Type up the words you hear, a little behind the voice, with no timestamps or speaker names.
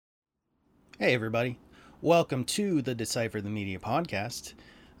Hey, everybody. Welcome to the Decipher the Media podcast.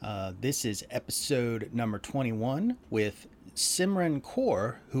 This is episode number 21 with Simran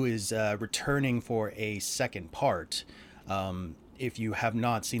Kaur, who is returning for a second part. If you have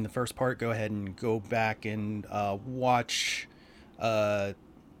not seen the first part, go ahead and go back and watch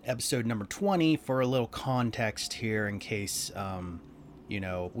episode number 20 for a little context here in case,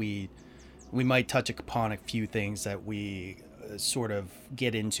 we might touch upon a few things that we sort of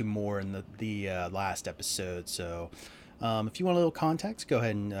get into more in the last episode. So if you want a little context, go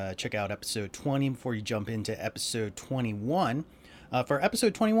ahead and check out episode 20 before you jump into episode 21. For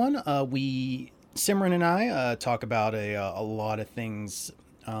episode 21, Simran and I talk about a lot of things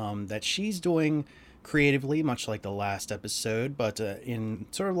that she's doing creatively, much like the last episode, but in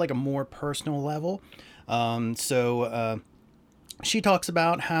sort of like a more personal level. She talks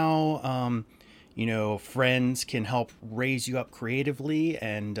about how friends can help raise you up creatively,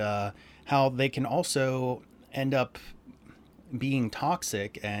 and how they can also end up being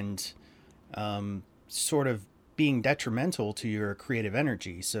toxic and sort of being detrimental to your creative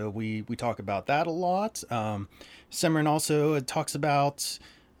energy. So we talk about that a lot. Simran also talks about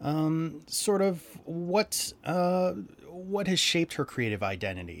sort of what has shaped her creative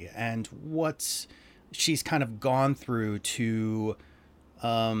identity and what she's kind of gone through to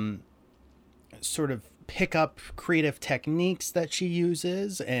sort of pick up creative techniques that she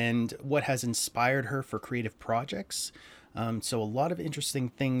uses and what has inspired her for creative projects. So a lot of interesting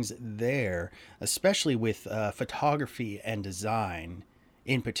things there, especially with photography and design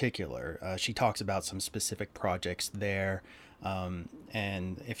in particular. She talks about some specific projects there.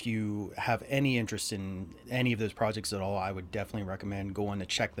 And if you have any interest in any of those projects at all, I would definitely recommend going to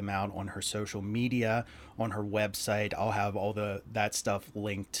check them out on her social media, on her website. I'll have all that stuff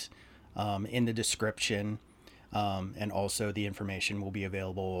linked in the description, and also the information will be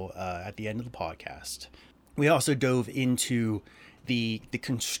available at the end of the podcast. We also dove into the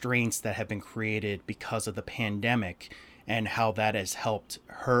constraints that have been created because of the pandemic and how that has helped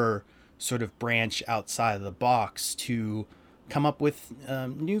her sort of branch outside of the box to come up with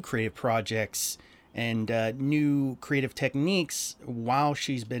new creative projects and new creative techniques while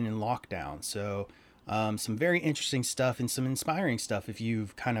she's been in lockdown. So some very interesting stuff and some inspiring stuff if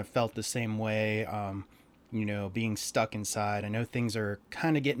you've kind of felt the same way, being stuck inside. I know things are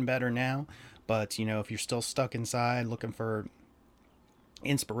kind of getting better now, but if you're still stuck inside looking for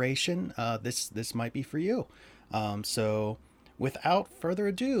inspiration, this might be for you. So without further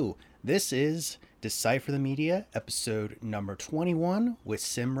ado, this is Decipher the Media, episode number 21 with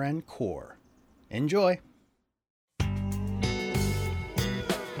Simran Kaur. Enjoy!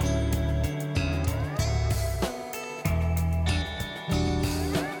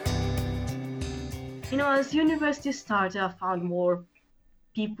 As university started, I found more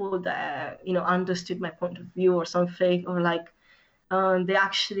people that, understood my point of view or something, or they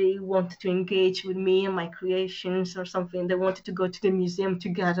actually wanted to engage with me and my creations or something. They wanted to go to the museum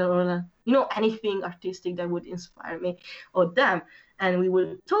together or, anything artistic that would inspire me or them. And we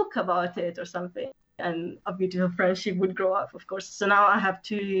would talk about it or something. And a beautiful friendship would grow up, of course. So now I have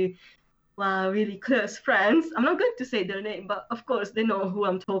two really close friends. I'm not going to say their name, but of course they know who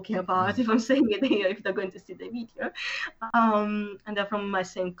I'm talking about if I'm saying it here, if they're going to see the video. And they're from my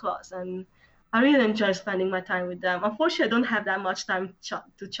same class. And I really enjoy spending my time with them. Unfortunately, I don't have that much time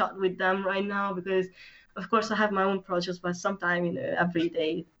to chat with them right now because, of course, I have my own projects, but sometimes, every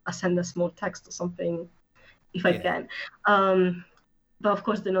day I send a small text or something if I can. But of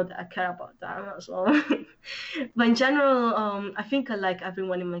course, they know that I care about them as well. But in general, I think I like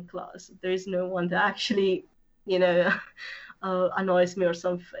everyone in my class. There is no one that actually, annoys me or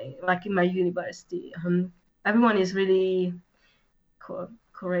something, like in my university. Everyone is really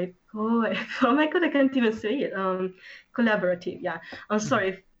correct. Oh my God, I can't even say it. Collaborative, yeah. I'm sorry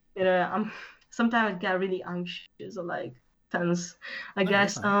if, I'm sometimes I get really anxious or tense, I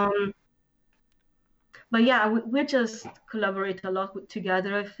guess. But yeah, we just collaborate a lot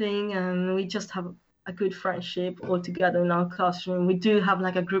together, I think, and we just have a good friendship all together in our classroom. We do have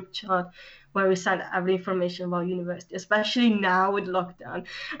a group chat where we send every information about university, especially now with lockdown.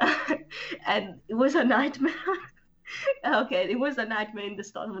 And it was a nightmare. Okay, it was a nightmare in the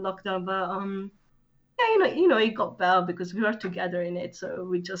start of lockdown, but yeah, it got better because we were together in it, so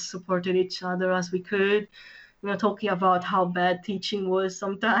we just supported each other as we could. Talking about how bad teaching was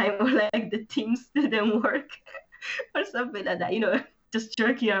sometimes, or the teams didn't work, or something like that. Just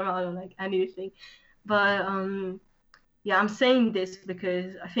joking around or anything. But yeah, I'm saying this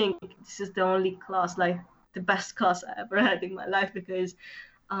because I think this is the only class, the best class I ever had in my life, because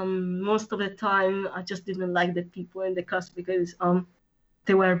most of the time I just didn't like the people in the class because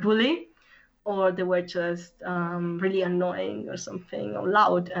they were bullied, or they were just really annoying or something, or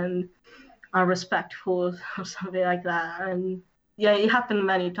loud and unrespectful or something like that. And yeah, it happened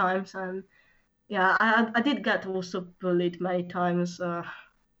many times. And yeah, I did get also bullied many times.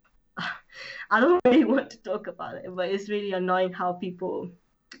 I don't really want to talk about it, but it's really annoying how people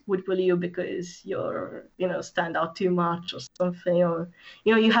would bully you because you're, stand out too much or something, or,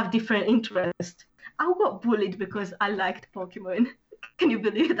 you have different interests. I got bullied because I liked Pokemon. Can you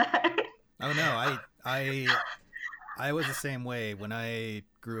believe that? Oh no, I was the same way when I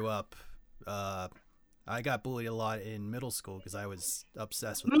grew up. I got bullied a lot in middle school because I was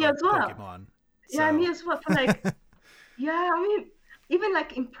obsessed with Me as well. Pokemon. Yeah, me So as well. For like, yeah, I mean, even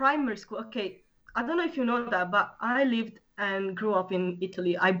like in primary school. Okay, I don't know if you know that, but I lived and grew up in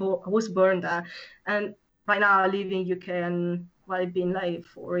Italy. I was born there, and right now I live in UK, and well, I've been like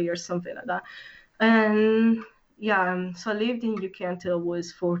 4 years, something like that. And yeah, so I lived in UK until I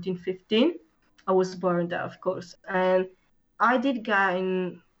was 14, 15. I was born there, of course, and I did get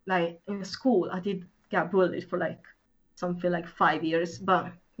in school. I did get bullied for like something like 5 years,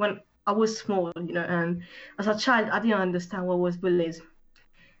 but when I was small, and as a child, I didn't understand what was bullying.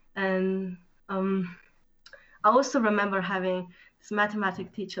 And I also remember having this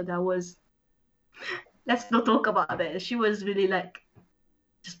mathematics teacher that was, let's not talk about it. She was really like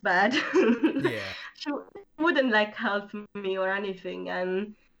just bad. yeah, She wouldn't like help me or anything.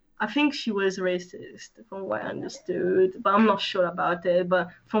 And I think she was racist from what I understood, but I'm not sure about it. But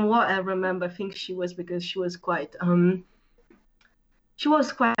from what I remember, I think she was because she was quite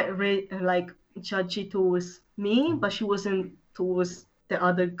like judgy towards me, but she wasn't towards the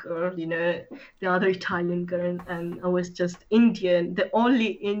other girl, the other Italian girl, and I was just Indian, the only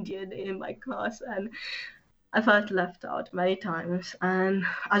Indian in my class, and I felt left out many times. And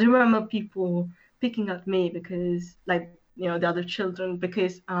I remember people picking at me because, like, the other children,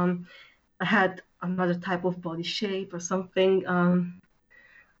 because I had another type of body shape or something.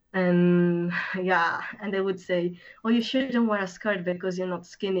 And yeah, and they would say, "Oh, you shouldn't wear a skirt because you're not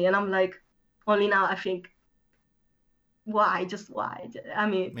skinny." And I'm like, only now I think, why? Just why? I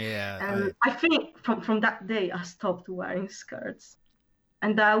mean, yeah. and I think from that day I stopped wearing skirts,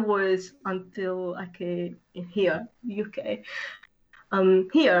 and that was until I came in here, UK.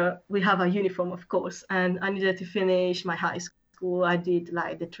 Here we have a uniform, of course, and I needed to finish my high school. I did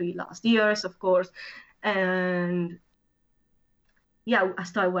like the 3 last years, of course, and yeah, I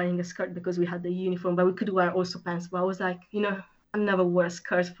started wearing a skirt because we had the uniform, but we could wear also pants. But I was like, I never wore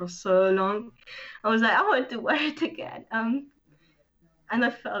skirts for so long. I was like, I want to wear it again. And I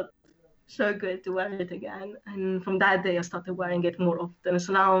felt so good to wear it again. And from that day, I started wearing it more often.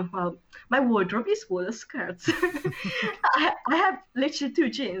 So now, well, my wardrobe is full of skirts. I have literally 2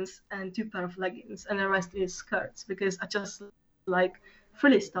 jeans and 2 pair of leggings, and the rest is skirts because I just like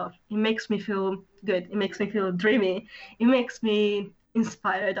frilly stuff. It makes me feel good. It makes me feel dreamy. It makes me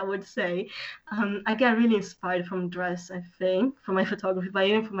inspired, I would say. I get really inspired from dress, I think, from my photography, but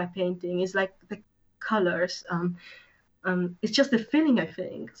even from my painting. It's like the colors. It's just the feeling, I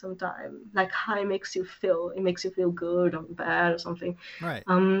think, sometimes, like how it makes you feel. It makes you feel good or bad or something. Right.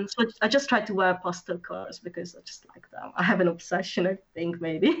 So I just try to wear pastel colors because I just like them. I have an obsession, I think,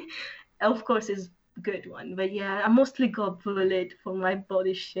 maybe. Of course, it's a good one. But yeah, I mostly got bullied for my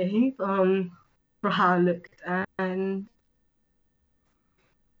body shape, for how I looked. And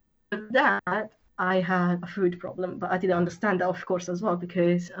with that, I had a food problem, but I didn't understand that, of course, as well,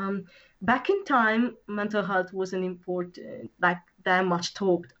 because back in time, mental health wasn't important, like that much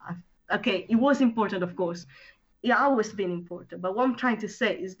talked. Okay, it was important, of course. Yeah, always been important. But what I'm trying to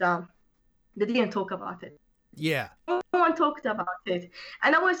say is that they didn't talk about it. Yeah. No one talked about it.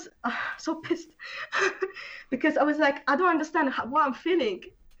 And I was so pissed because I was like, I don't understand what I'm feeling.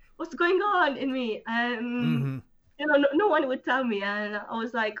 What's going on in me? And Mm-hmm. no one would tell me, and I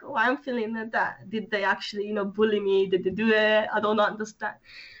was like, oh, I'm feeling like that. Did they actually, bully me? Did they do it? I don't understand.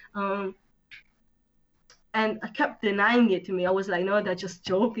 And I kept denying it to me. I was like, no, they're just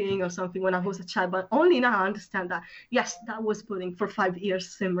joking or something when I was a child. But only now I understand that, yes, that was bullying for 5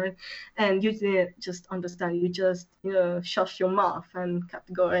 years, Simran. And you didn't just understand. You just, shut your mouth and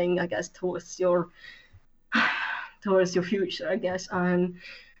kept going, I guess, towards your future, I guess. And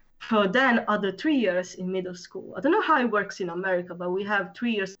for then other 3 years in middle school. I don't know how it works in America, but we have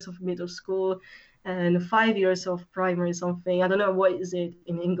 3 years of middle school and 5 years of primary something. I don't know what is it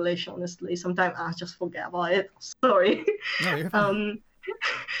in English, honestly. Sometimes I just forget about it. Sorry. No, you're fine.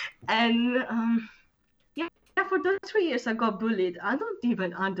 And yeah, for those 3 years I got bullied. I don't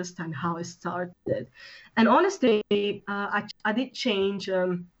even understand how it started. And honestly, I did change.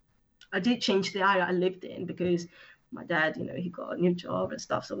 I did change the area I lived in because my dad, he got a new job and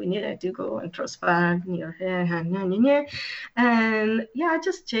stuff, so we needed to go and transfer near here and yeah, I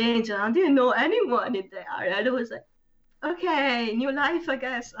just changed, and I didn't know anyone in the area. And it was like, okay, new life, I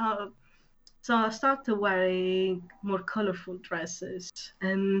guess. So I started wearing more colorful dresses,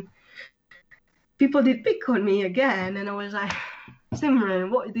 and people did pick on me again, and I was like, Simran,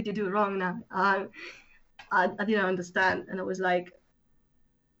 what did you do wrong now? I didn't understand, and I was like,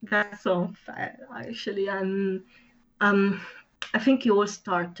 that's unfair, actually. And I think it all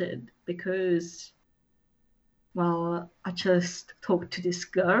started because, well, I just talked to this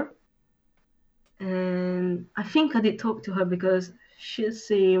girl, and I think I did talk to her because she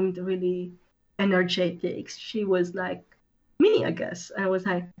seemed really energetic. She was like me, I guess. And I was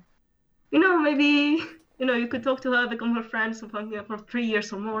like, maybe, you could talk to her, become her friend, something for 3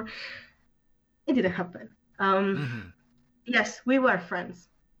 years or more. It didn't happen. Yes, we were friends.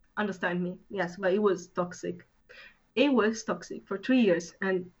 Understand me? Yes, but it was toxic. It was toxic for 3 years.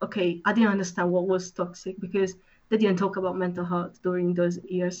 And okay, I didn't understand what was toxic because they didn't talk about mental health during those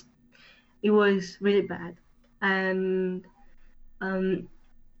years. It was really bad. And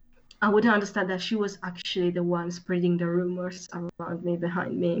I wouldn't understand that she was actually the one spreading the rumors around me,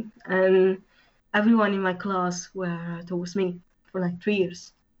 behind me. And everyone in my class were towards me for like 3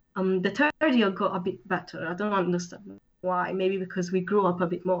 years. The third year got a bit better. I don't understand why. Maybe because we grew up a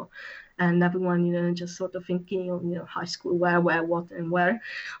bit more, and everyone, just sort of thinking, high school, where, what, and where.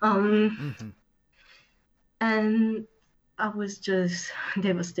 And I was just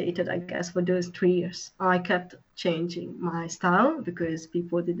devastated, I guess, for those 3 years. I kept changing my style because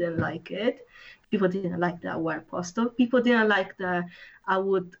people didn't like it. People didn't like that I wear pastel. People didn't like that I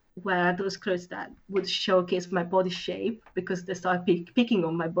would wear those clothes that would showcase my body shape because they started picking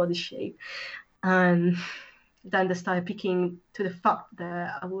on my body shape. And then they started picking to the fact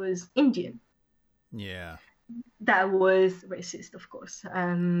that I was Indian. Yeah. That was racist, of course.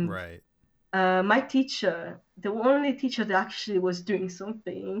 Right. My teacher, the only teacher that actually was doing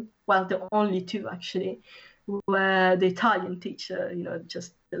something, well, the only two actually, were the Italian teacher,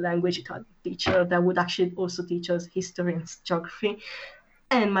 just the language Italian teacher that would actually also teach us history and geography,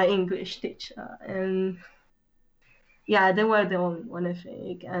 and my English teacher. And yeah, they were the only one, I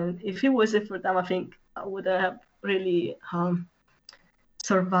think. And if it wasn't for them, I think I would have really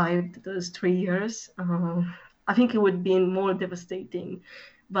survived those 3 years. I think it would have been more devastating,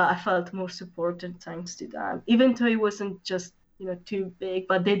 but I felt more supported thanks to them. Even though it wasn't just too big,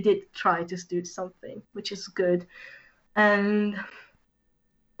 but they did try to do something, which is good. And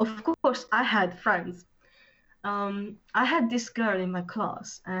of course, I had friends. I had this girl in my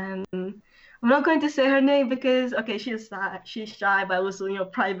class, and I'm not going to say her name because okay, she's shy, but also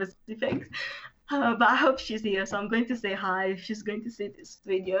privacy things. But I hope she's here, so I'm going to say hi if she's going to see this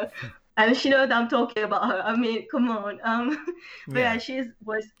video. And she knows that I'm talking about her. I mean, come on. But yeah,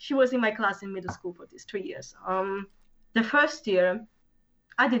 she was in my class in middle school for these 3 years. The first year,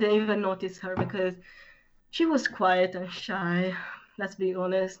 I didn't even notice her because she was quiet and shy. Let's be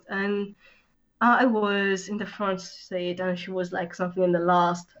honest. And I was in the front seat, and she was like something in the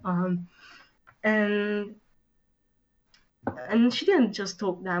last. And she didn't just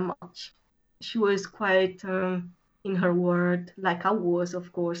talk that much. She was quite in her word, like I was,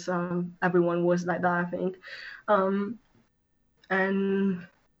 of course. Everyone was like that, I think. And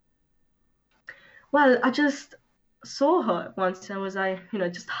well, I just saw her once, and was like,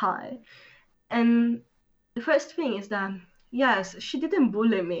 just hi. And the first thing is that yes, she didn't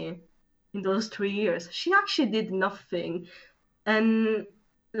bully me in those 3 years. She actually did nothing, and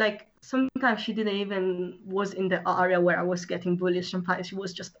like sometimes she didn't even was in the area where I was getting bullied. Sometimes she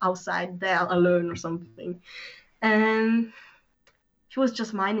was just outside there alone or something, and she was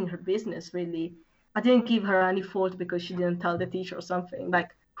just minding her business, really. I didn't give her any fault because she didn't tell the teacher or something. Like,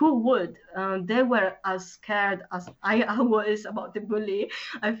 who would? They were as scared as I was about the bully,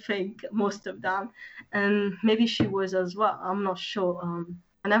 I think, most of them. And maybe she was as well. I'm not sure.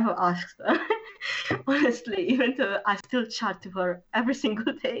 I never asked her, honestly, even though I still chat to her every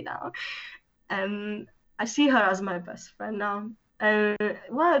single day now. And I see her as my best friend now. And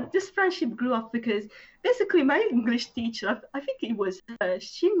well, this friendship grew up because basically my English teacher, I think it was her,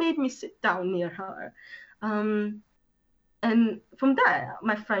 she made me sit down near her. And from there,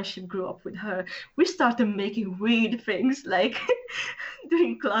 my friendship grew up with her. We started making weird things like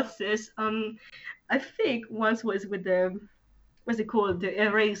doing classes. I think once was with the, what's it called, the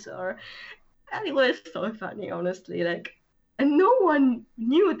eraser. And it was so funny, honestly. Like, and no one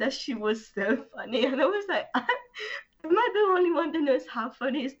knew that she was so funny. And I was like, am I the only one that knows how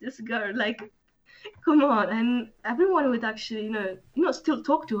funny is this girl? Like, Come on. And everyone would actually, still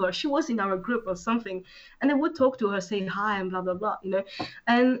talk to her. She was in our group or something, and they would talk to her, say hi and blah blah blah.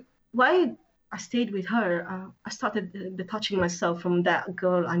 And why I stayed with her, I started detaching myself from that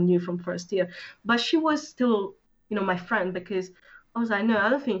girl I knew from first year, but she was still, my friend, because I was like, no, I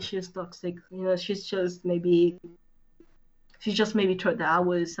don't think she's toxic. She's just maybe thought that I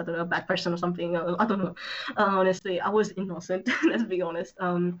was, I don't know, a bad person or something. I don't know. Honestly, I was innocent. Let's be honest.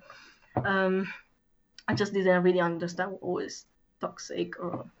 Um, I just didn't really understand what was toxic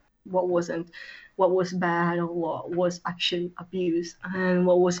or what wasn't, what was bad or what was actually abuse, and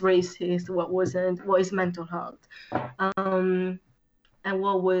what was racist, what wasn't, what is mental health, um, and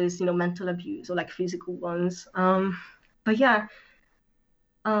what was, mental abuse or like physical ones. But yeah,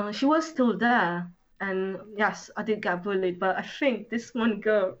 she was still there. And yes, I did get bullied, but I think this one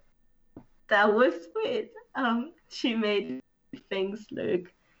girl that I was with, she made things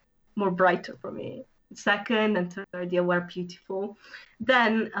look more brighter for me. Second and third year were beautiful.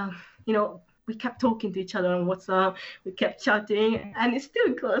 Then, we kept talking to each other on WhatsApp. We kept chatting, and it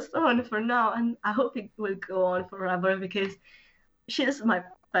still goes on for now. And I hope it will go on forever because she's my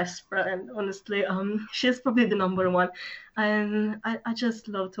best friend. Honestly, she's probably the number one, and I just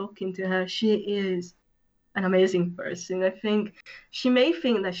love talking to her. She is an amazing person. I think she may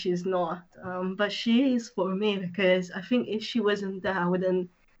think that she's not, but she is for me because I think if she wasn't there, I wouldn't,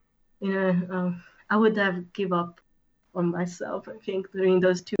 I would have give up on myself. I think during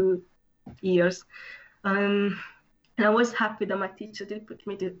those 2 years, um, and I was happy that my teacher did put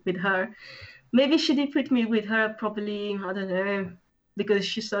me with her. Maybe she did put me with her probably, I don't know, because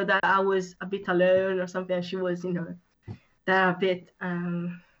she saw that I was a bit alone or something. And she was, there a bit,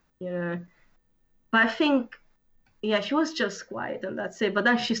 you know. But I think, yeah, she was just quiet and that's it. But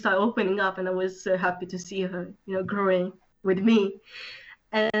then she started opening up, and I was so happy to see her, growing with me.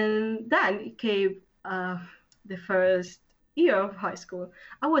 And then it came the first year of high school.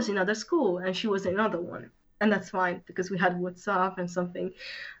 I was in another school and she was in another one. And that's fine because we had WhatsApp and something.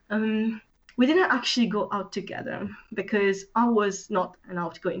 We didn't actually go out together because I was not an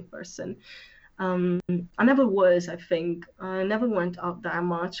outgoing person. I never was, I think. I never went out that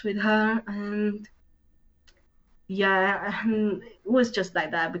much with her. And yeah, and it was just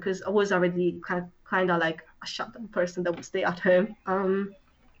like that because I was already kind of like a shut down person that would stay at home.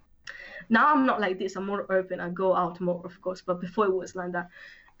 Now I'm not like this. I'm more open. I go out more, of course, but before it was like that.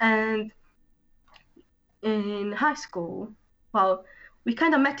 And in high school, well, we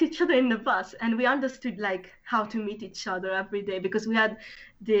kind of met each other in the bus, and we understood like how to meet each other every day because we had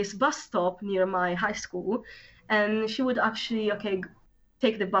this bus stop near my high school, and she would actually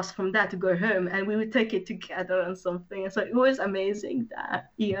take the bus from there to go home, and we would take it together and something. And so it was amazing that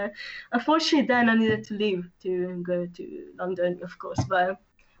year. Unfortunately, then I needed to leave to go to London, of course, but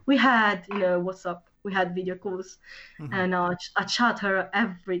we had, WhatsApp, we had video calls, and I chat her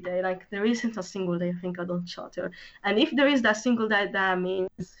every day. Like there isn't a single day I think I don't chat her. And if there is that single day, that means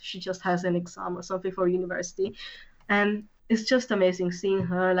she just has an exam or something for university. And it's just amazing seeing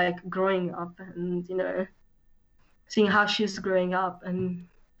her like growing up and, seeing how she's growing up and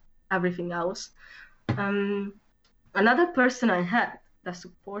everything else. Another person I had that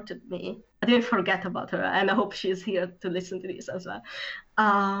supported me, I didn't forget about her, and I hope she's here to listen to this as well.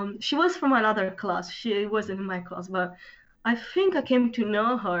 She was from another class. She wasn't in my class, but I think I came to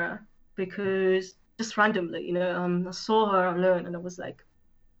know her because just randomly, I saw her alone, and I was like,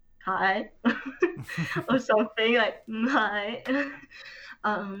 "Hi," or something like "Hi."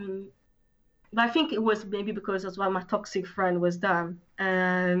 But I think it was maybe because as well my toxic friend was there,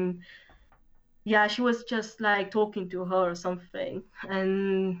 and yeah, she was just like talking to her or something,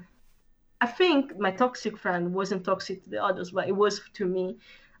 and I think my toxic friend wasn't toxic to the others, but it was to me.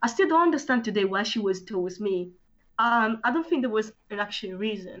 I still don't understand today why she was towards me. I don't think there was an actual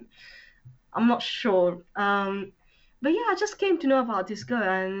reason. I'm not sure. But yeah, I just came to know about this girl,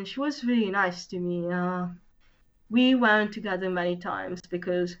 and she was really nice to me. We went together many times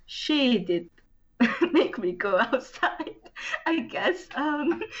because she did make me go outside, I guess.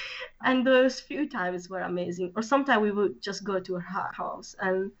 And those few times were amazing. Or sometimes we would just go to her house,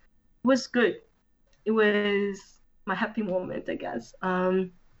 and it was good. It was my happy moment, I guess,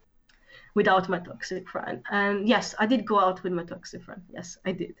 without my toxic friend. And yes, I did go out with my toxic friend. Yes,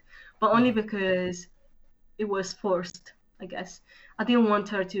 I did. But only because it was forced, I guess. I didn't want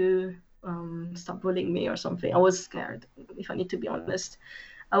her to stop bullying me or something. I was scared, if I need to be honest.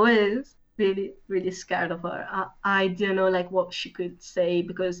 I was really, really scared of her. I didn't know like what she could say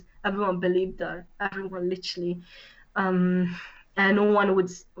because everyone believed her. Everyone literally. And no one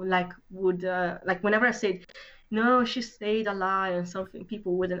would like whenever I said no, she stayed alive and something.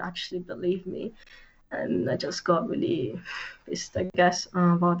 People wouldn't actually believe me. And I just got really pissed, I guess,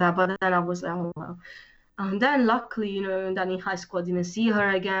 about that. But then I was like, oh, well. And then luckily, then in high school, I didn't see her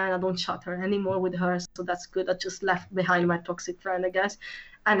again. I don't chat her anymore with her. So that's good. I just left behind my toxic friend, I guess.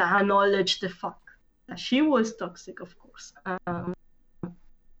 And I acknowledged the fact that she was toxic, of course.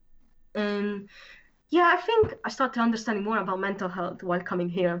 And yeah, I think I started understanding more about mental health while coming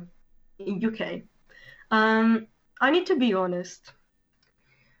here in UK. I need to be honest.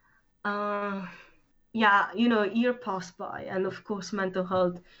 Uh, yeah, year passed by, and of course, mental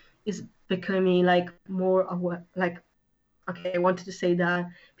health is becoming like more aware. Like, okay, I wanted to say that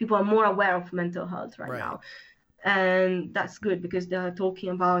people are more aware of mental health right Right. now, and that's good because they're talking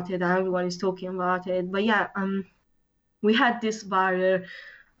about it, and everyone is talking about it. But yeah, we had this barrier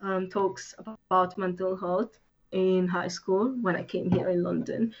talks about mental health in high school when I came here in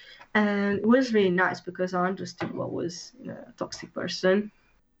London, and it was really nice because I understood what was a toxic person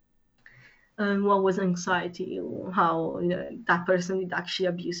and what was anxiety, or how that person did actually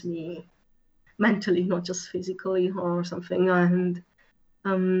abuse me mentally, not just physically or something, and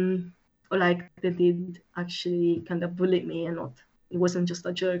or like they did actually kind of bully me, and not it wasn't just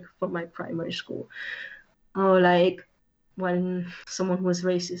a joke from my primary school, or like when someone was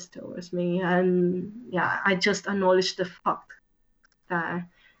racist towards me. And yeah, I just acknowledged the fact that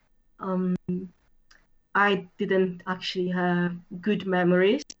um, I didn't actually have good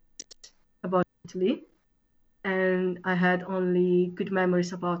memories about Italy, and I had only good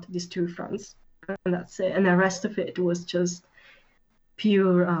memories about these two friends, and that's it. And the rest of it was just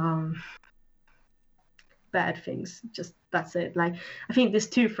pure bad things. Just that's it. Like, I think these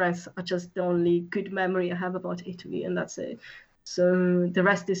two friends are just the only good memory I have about Italy, and that's it. So the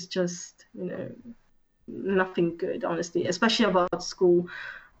rest is just nothing good, honestly, especially about school.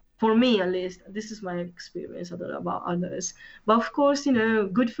 For me, at least, this is my experience. I don't know about others, but of course,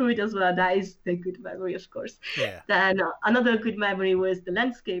 good food as well. That is the good memory, of course. Yeah. Then another good memory was the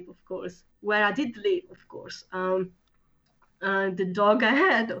landscape, of course, where I did live, of course. The dog I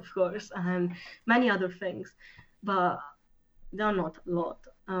had, of course, and many other things, but they're not a lot,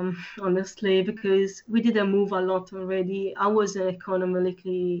 honestly, because we didn't move a lot already. I wasn't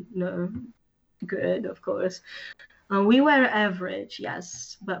economically, good, of course. We were average,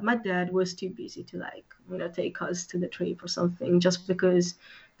 yes, but my dad was too busy to like, take us to the trip or something, just because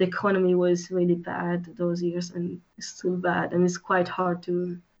the economy was really bad those years, and it's still bad, and it's quite hard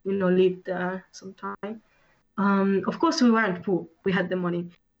to, live there sometimes. Of course, we weren't poor; we had the money,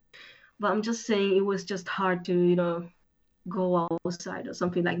 but I'm just saying it was just hard to, go outside or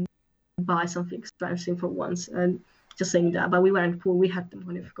something, like buy something expensive for once, and just saying that. But we weren't poor; we had the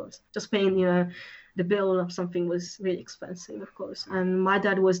money, of course. Just paying, the bill of something was really expensive, of course. And my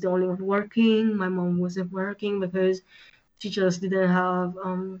dad was the only one working. My mom wasn't working because she just didn't have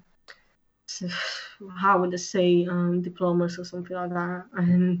how would I say, diplomas or something like that.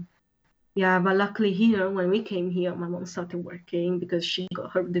 And yeah, but luckily here, when we came here, my mom started working because she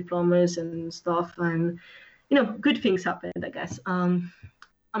got her diplomas and stuff, and good things happened, I guess. I'm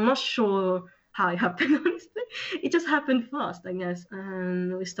not sure how it happened, honestly. It just happened fast, I guess,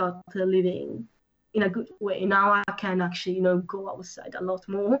 and we started living in a good way. Now I can actually, go outside a lot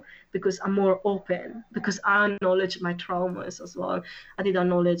more because I'm more open, because I acknowledge my traumas as well. I did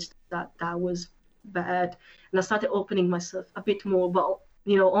acknowledge that that was bad, and I started opening myself a bit more, but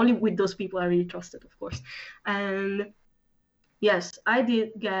only with those people I really trusted, of course. And yes, I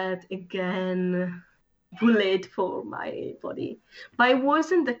did get again bullied for my body, but it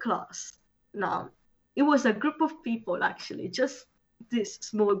wasn't the class. No, it was a group of people, actually, just this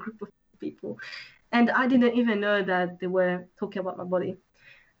small group of people, and I didn't even know that they were talking about my body.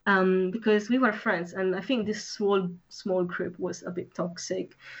 Because we were friends, and I think this small group was a bit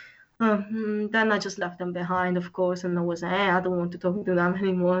toxic. Then I just left them behind, of course, and I was, I don't want to talk to them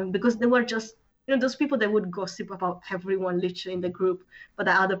anymore, because they were just, those people that would gossip about everyone literally in the group, but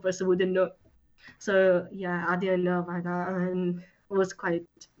the other person wouldn't know. So yeah, I didn't know about that, and it was quite,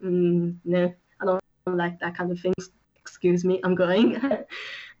 no, I don't like that kind of things. Excuse me, I'm going.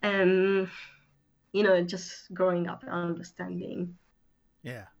 And just growing up and understanding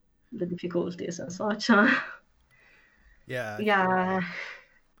Yeah. the difficulties and such. Yeah. Yeah.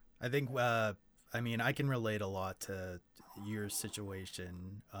 I think, I mean, I can relate a lot to your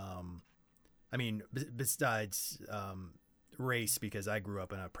situation. I mean, besides race, because I grew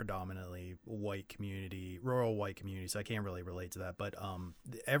up in a predominantly white community, rural white community, so I can't really relate to that. But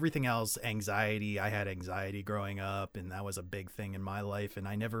everything else, anxiety, I had anxiety growing up, and that was a big thing in my life. And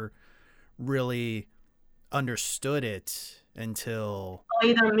I never really understood it until.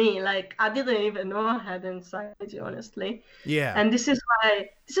 Either me, like I didn't even know I had anxiety, honestly. Yeah. And this is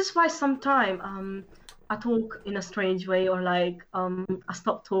why sometimes I talk in a strange way, or like I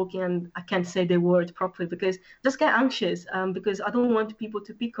stop talking and I can't say the word properly because I just get anxious, because I don't want people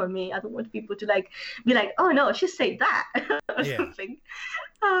to pick on me. I don't want people to like be like, oh no, she said that or Yeah. something.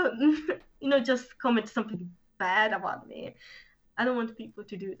 Just comment something bad about me. I don't want people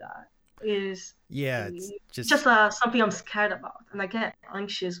to do that. Is Yeah, it's just just. something I'm scared about, and I get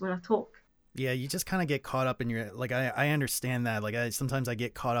anxious when I talk. Yeah, you just kind of get caught up in your, like, I understand that. Like, I sometimes I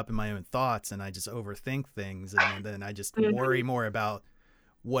get caught up in my own thoughts and I just overthink things, and then I just Mhm. worry more about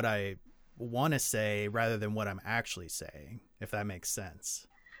what I want to say rather than what I'm actually saying, if that makes sense.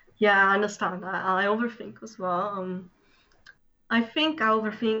 Yeah, I understand. I overthink as well. I think I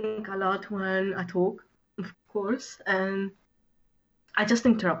overthink a lot when I talk, of course, and I just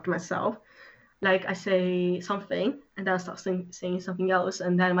interrupt myself. Like I say something, and then I start saying something else,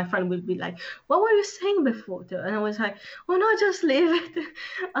 and then my friend will be like, "What were you saying before?" Though? And I was like, "Oh no, just leave it.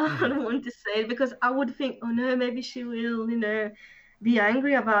 I Hmm. don't want to say it because I would think, oh no, maybe she will, be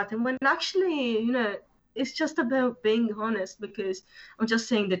angry about it." When actually, it's just about being honest because I'm just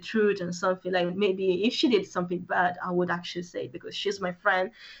saying the truth and something like maybe if she did something bad, I would actually say it because she's my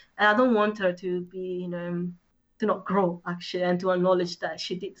friend, and I don't want her to be, to not grow actually and to acknowledge that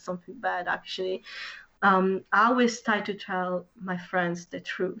she did something bad actually. I always try to tell my friends the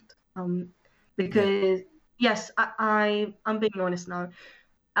truth, Yeah. because yes, I'm being honest now.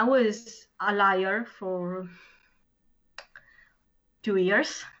 I was a liar for 2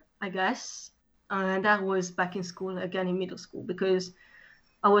 years, I guess, and that was back in school again in middle school because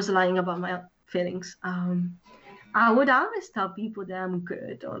I was lying about my feelings. I would always tell people that I'm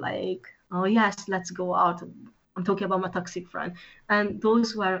good or like, oh yes, let's go out. I'm talking about my toxic friend, and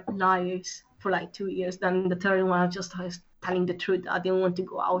those were lies for like 2 years. Then the third one, I just was telling the truth. I didn't want to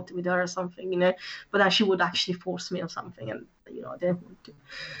go out with her or something, but then she would actually force me or something, and I didn't want to.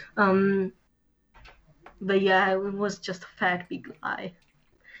 Um, but yeah, it was just a fat big lie,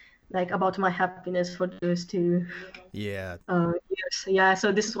 like about my happiness for those two Yeah. years. Yeah,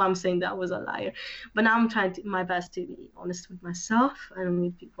 so this is why I'm saying that I was a liar. But now I'm trying to my best to be honest with myself and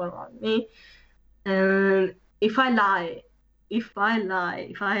with people around me. And if I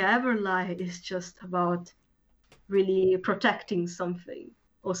ever lie, it's just about really protecting something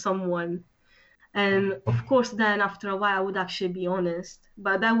or someone. And of course, then after a while, I would actually be honest.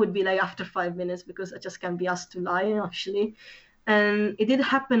 But that would be like after 5 minutes because I just can't be asked to lie, actually. And it did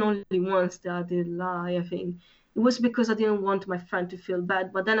happen only once that I did lie, I think. It was because I didn't want my friend to feel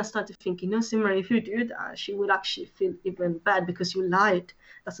bad. But then I started thinking, no, Simran, if you do that, she would actually feel even bad because you lied.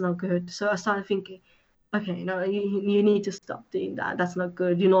 That's not good. So I started thinking, okay, no, you need to stop doing that. That's not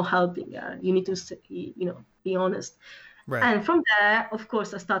good. You're not helping her. You need to, be honest. Right. And from there, of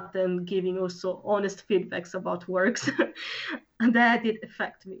course, I started giving also honest feedbacks about works, and that did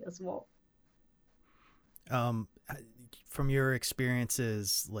affect me as well. Um, from your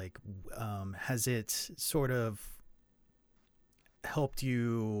experiences, like, has it sort of helped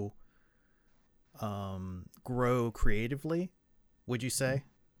you grow creatively? Would you say?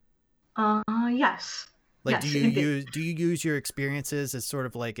 Yes, Like, do yes, you it did. use your experiences as sort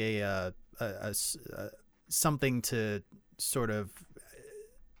of like something to sort of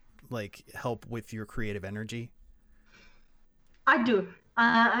like help with your creative energy? I do.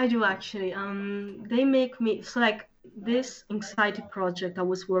 I do actually. They make me so like this anxiety project I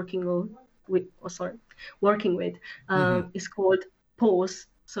was working on with. Oh, sorry, working with. Mm-hmm. Is called Pause.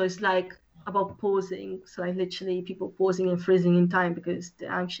 So it's like about pausing. So like literally people pausing and freezing in time because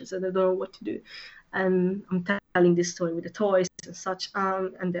they're anxious and they don't know what to do. And I'm telling this story with the toys and such,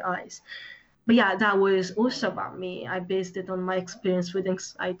 and the eyes. But yeah, that was also about me. I based it on my experience with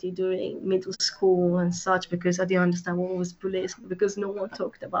anxiety during middle school and such because I didn't understand what was bullying because no one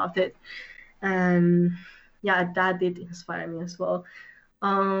talked about it. And yeah, that did inspire me as well.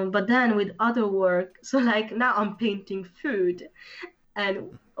 But then with other work, so like now I'm painting food,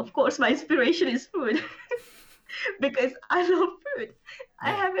 and of course my inspiration is food because I love food. I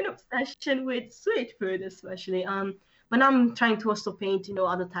Yeah. have an obsession with sweet food, especially. But I'm trying to also paint,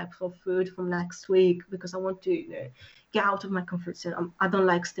 other types of food from next week because I want to, get out of my comfort zone. I don't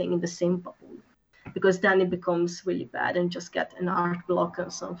like staying in the same bubble because then it becomes really bad and just get an art block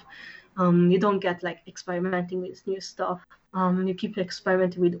and stuff. You don't get like experimenting with new stuff. You keep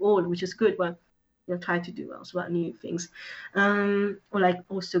experimenting with old, which is good, but try to do as well, new things, or like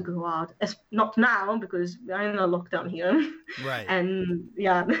also go out. Not now because we are in a lockdown here, Right. and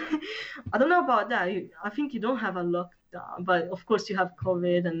yeah, I don't know about that. I think you don't have a lockdown, but of course you have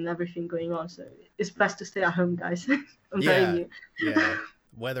COVID and everything going on, so it's best to stay at home, guys. I'm telling Yeah. you. Yeah.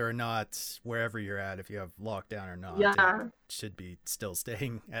 Whether or not wherever you're at, if you have lockdown or not, it Yeah. should be still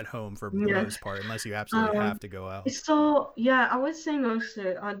staying at home for the Yes. most part, unless you absolutely have to go out. So yeah, I was saying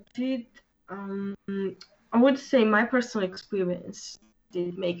also I did. I would say my personal experience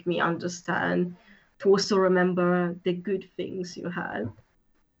did make me understand to also remember the good things you had.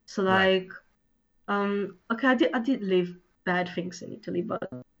 So Right. like, okay, I did live bad things in Italy, but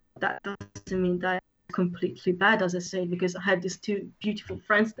that doesn't mean that I'm completely bad, as I say, because I had these two beautiful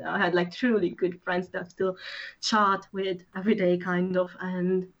friends there. I had like truly good friends that I still chat with every day, kind of,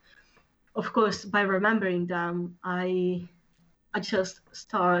 and of course, by remembering them, I just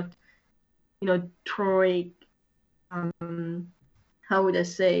start, drawing. How would I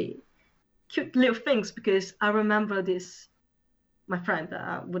say, cute little things, because I remember this my friend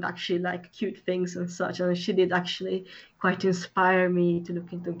would actually like cute things and such, and she did actually quite inspire me to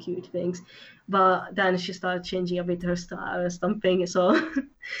look into cute things. But then she started changing a bit her style or something, so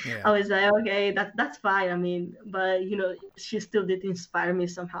Yeah. I was like, okay, that's fine. I mean, but she still did inspire me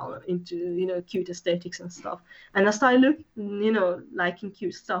somehow into cute aesthetics and stuff. And I started looking, liking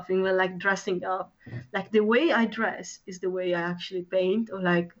cute stuff, and like dressing up. Like the way I dress is the way I actually paint or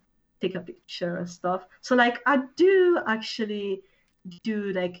like take a picture and stuff. So like I do actually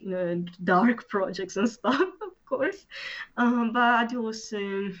do like dark projects and stuff, of course, but I do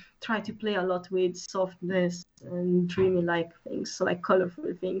also try to play a lot with softness and dreamy like things, so like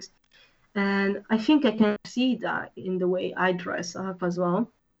colorful things. And I think I can see that in the way I dress up as well,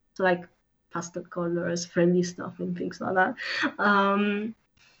 so like pastel colors, friendly stuff and things like that.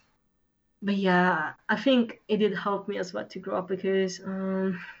 But yeah, I think it did help me as well to grow up, because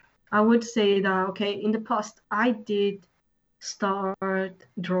I would say that okay, in the past I did start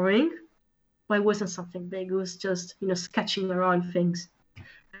drawing, but it wasn't something big. It was just sketching around things.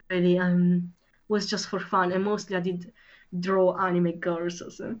 Really, was just for fun, and mostly I did draw anime girls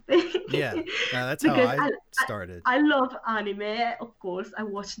or something. Yeah. That's how Because I started. I love anime. Of course, I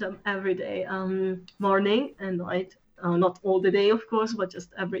watch them every day, morning and night. Not all the day, of course, but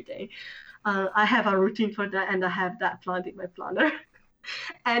just every day. I have a routine for that, and I have that planned in my planner.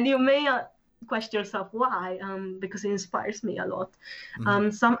 And you may question yourself why, because it inspires me a lot. Hmm.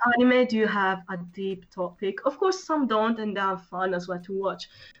 Some anime do have a deep topic, of course some don't, and they are fun as well to watch,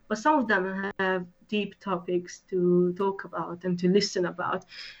 but some of them have deep topics to talk about and to listen about.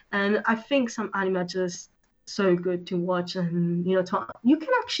 And I think some anime are just so good to watch, and you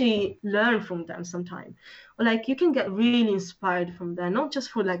can actually learn from them sometime, or like you can get really inspired from them, not just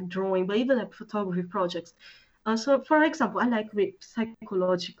for like drawing but even like photography projects. So, for example, I like read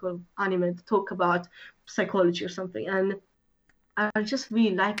psychological anime that talk about psychology or something, and I just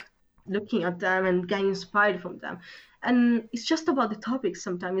really like looking at them and getting inspired from them. And it's just about the topics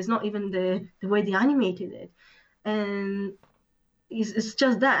sometimes. It's not even the way they animated it. And it's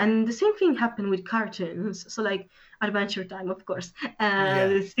just that. And the same thing happened with cartoons. So, like Adventure Time, of course,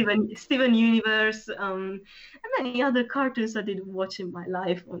 Yeah. Steven Universe, and many other cartoons I did watch in my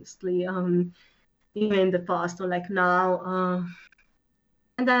life, honestly. Even in the past or like now.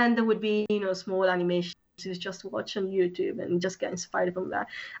 And then there would be, small animations to just watch on YouTube and just get inspired from that.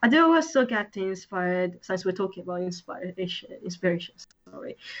 I do also get inspired, since we're talking about inspiration,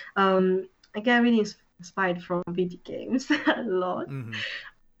 sorry. I get really inspired from video games a lot. Hmm.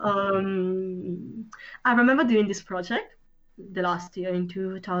 I remember doing this project the last year in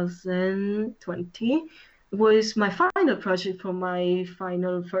 2020. It was my final project for my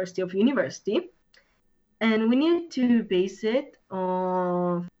final first year of university, and we need to base it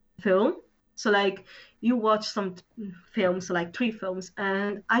on film. So like you watch some films, like three films,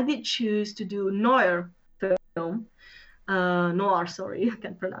 and I did choose to do noir film. Noir, sorry, I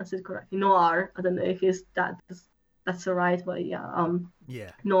can't pronounce it correctly. Noir. I don't know if it's that's the right, but yeah,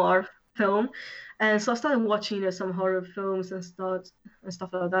 Yeah. noir film. And so I started watching some horror films and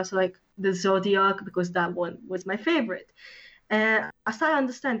stuff like that. So like the Zodiac, because that one was my favorite. And I started to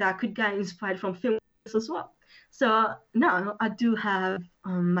understand that I could get inspired from films as well. So now I do have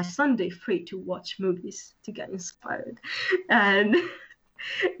my Sunday free to watch movies to get inspired. And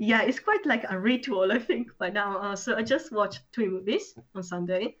yeah, it's quite like a ritual, I think, by now. So I just watch three movies on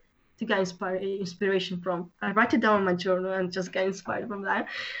Sunday to get inspiration from. I write it down in my journal and just get inspired from that.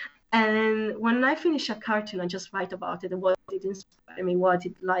 And when I finish a cartoon, I just write about it and what it inspired me, what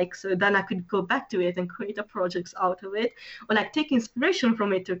it like. So then I could go back to it and create a project out of it, or like take inspiration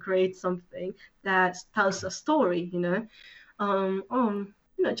from it to create something that tells a story,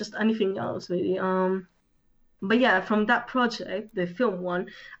 just anything else really. But yeah, from that project, the film one,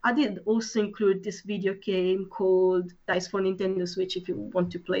 I did also include this video game called that is for Nintendo Switch if you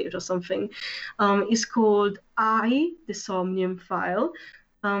want to play it or something. It's called the Somnium File.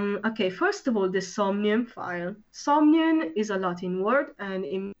 Okay, first of all, the Somnium File. Somnium is a Latin word and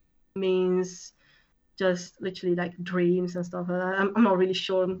it means just literally like dreams and stuff like that. I'm not really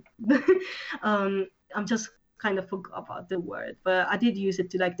sure. I'm just kind of forgot about the word, but I did use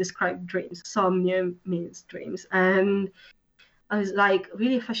it to like describe dreams. Somnium means dreams, and I was like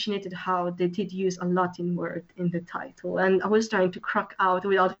really fascinated how they did use a Latin word in the title, and I was trying to crack out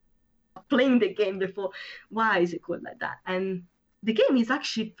without playing the game before why is it called like that. And the game is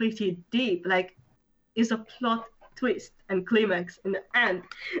actually pretty deep, like it's a plot twist and climax in the end.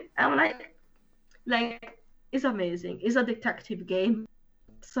 I'm like it's amazing. It's a detective game,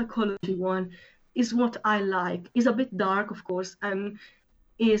 psychology one. Is what I like. It's a bit dark, of course, and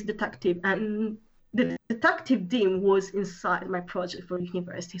is detective. And the detective theme was inside my project for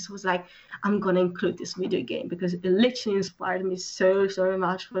university. So I was like, I'm gonna include this video game because it literally inspired me so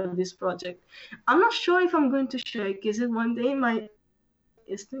much for this project. I'm not sure if I'm going to showcase it one day in my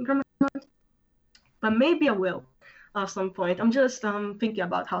Instagram account, but maybe I will at some point. I'm just thinking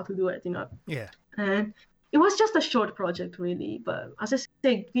about how to do it, Yeah. And it was just a short project, really. But as I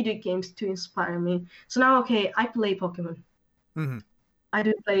say, video games to inspire me. So now, okay, I play Pokemon. Mm-hmm. I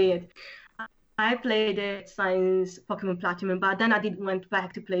do play it. I played it since Pokemon Platinum, but then I went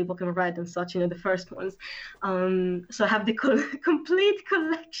back to play Pokemon Red and such, the first ones. So I have the complete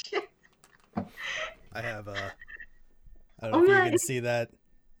collection. I have I don't know if you can see that,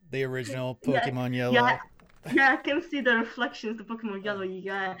 the original Pokemon Yellow. Yeah, I can see the reflections, the Pokemon Yellow.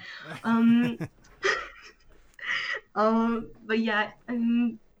 Yeah. But yeah,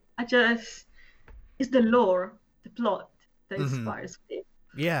 it's the lore, the plot that inspires me.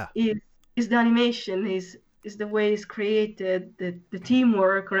 Yeah. Is the animation, is the way it's created, the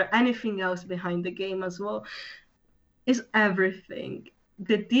teamwork or anything else behind the game as well. Is everything.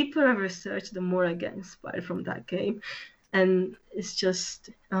 The deeper I research, the more I get inspired from that game. And it's just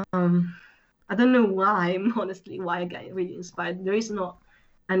I don't know why, honestly, why I get really inspired. There is not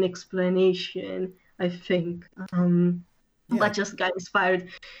an explanation, I think. But just got inspired.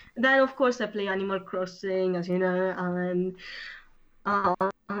 And then, of course, I play Animal Crossing, as you know, and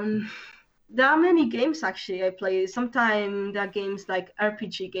there are many games actually I play. Sometimes there are games like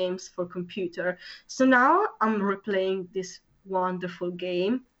RPG games for computer. So now I'm replaying this wonderful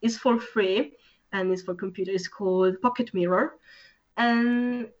game. It's for free and it's for computer. It's called Pocket Mirror.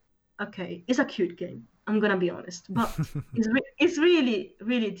 And okay, it's a cute game. I'm gonna be honest, but it's really,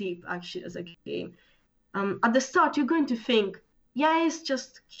 really deep actually as a game. At the start, you're going to think, yeah, it's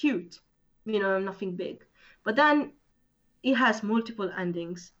just cute, nothing big. But then it has multiple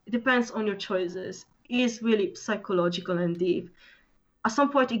endings. It depends on your choices. It is really psychological and deep. At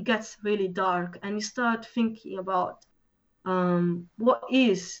some point, it gets really dark, and you start thinking about what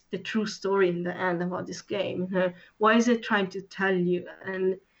is the true story in the end about this game. What is it trying to tell you?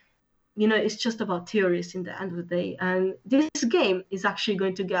 And it's just about theories in the end of the day. And this game is actually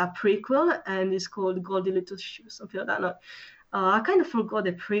going to get a prequel, and it's called Goldie Little Shoes, something like that. I kind of forgot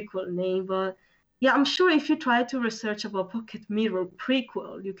the prequel name, but yeah, I'm sure if you try to research about Pocket Mirror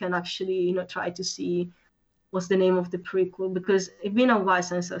prequel, you can actually, try to see what's the name of the prequel, because it's been a while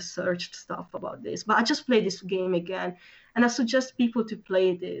since I searched stuff about this. But I just played this game again, and I suggest people to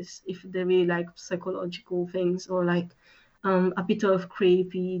play this if they really like psychological things or like a bit of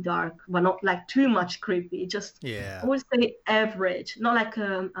creepy, dark, but not like too much creepy. Just I would say average, not like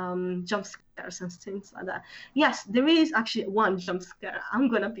jump scares and things like that. Yes, there is actually one jump scare. I'm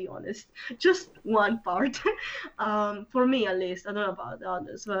gonna be honest, just one part. For me at least. I don't know about the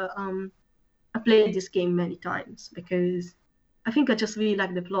others, but I played this game many times because I think I just really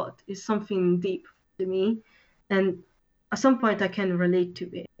like the plot. It's something deep to me, and at some point I can relate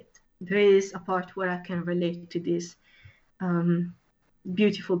to it. There is a part where I can relate to this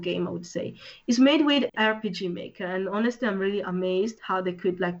beautiful game, I would say. It's made with RPG Maker, and honestly, I'm really amazed how they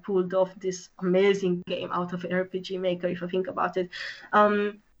could like pulled off this amazing game out of RPG Maker. If I think about it,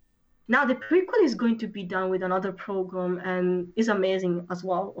 now the prequel is going to be done with another program, and is amazing as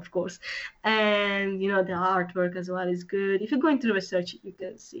well, of course. And the artwork as well is good. If you're going to research it, you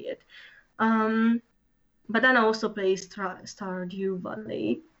can see it. But then I also play Stardew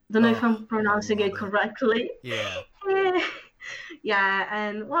Valley. Don't know if I'm pronouncing it correctly. Yeah. Yeah,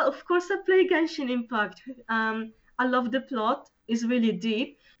 and well, of course, I play Genshin Impact. I love the plot. It's really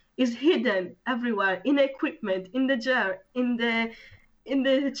deep. It's hidden everywhere in equipment, in the jar, in the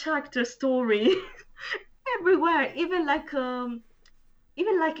character story, everywhere. Even like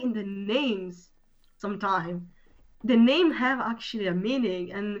in the names. Sometimes the name have actually a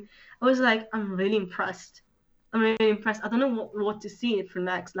meaning, and I was like, I'm really impressed. I'm really impressed. I don't know what to see it for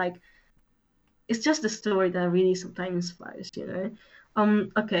next. Like, it's just the story that really sometimes inspires.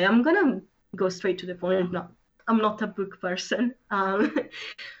 Okay, I'm gonna go straight to the point. No, I'm not a book person.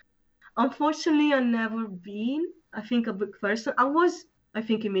 Unfortunately, I've never been, I think, a book person. I was, I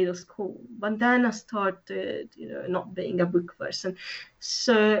think, in middle school, but then I started, not being a book person.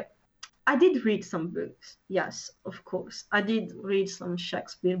 So I did read some books. Yes, of course. I did read some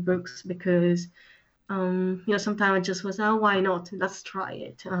Shakespeare books because, sometimes I just was, oh, why not? Let's try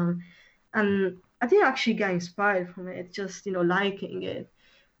it. And I didn't actually get inspired from it, just, liking it.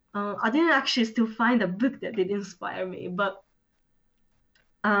 I didn't actually still find a book that did inspire me, but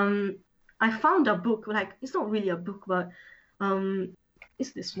um, I found a book, like, it's not really a book, but um,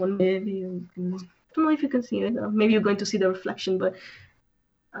 it's this one. Maybe I don't know if you can see it. Maybe you're going to see the reflection, but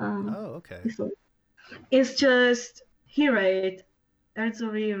Oh, okay. this one. It's just Hirate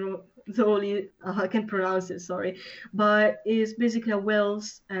Erzuri Zoli, I can't pronounce it, sorry, but it's basically a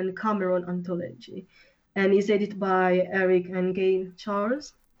Wales and Cameron anthology, and it's edited by Eric and Gail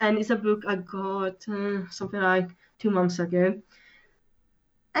Charles, and it's a book I got something like 2 months ago,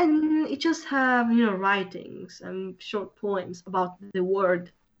 and it just have writings and short poems about the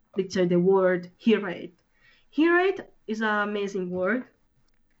word, literally the word Hirate. Hirate is an amazing word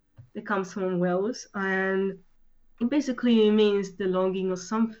that comes from Wales, and it basically means the longing of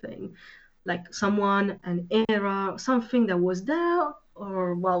something, like someone, an era, something that was there,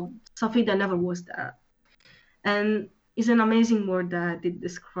 or well, something that never was there. And it's an amazing word that did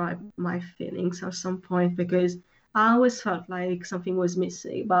describe my feelings at some point because I always felt like something was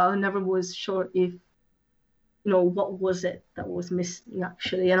missing, but I never was sure if what was it that was missing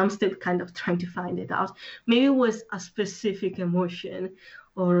actually, and I'm still kind of trying to find it out. Maybe it was a specific emotion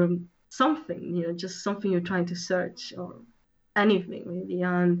or something, just something you're trying to search or anything really.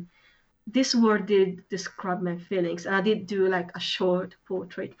 And this word did describe my feelings, and I did do like a short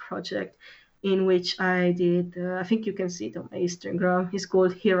portrait project in which I did, I think you can see it on my Instagram. It's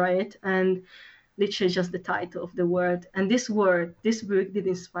called Here I It, and literally just the title of the word. And this book did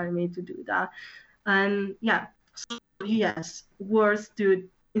inspire me to do that. And yeah, so yes, words do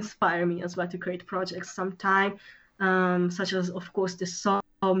inspire me as well to create projects sometime, such as, of course, the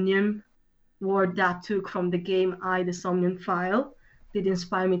Somnium word that took from the game the Somnium File did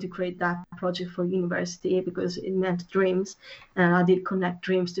inspire me to create that project for university because it meant dreams, and I did connect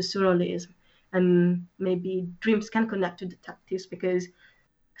dreams to surrealism, and maybe dreams can connect to detectives because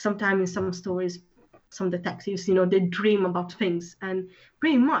sometimes in some stories, some detectives, they dream about things, and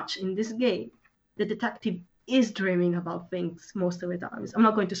pretty much in this game, the detective is dreaming about things most of the times. I'm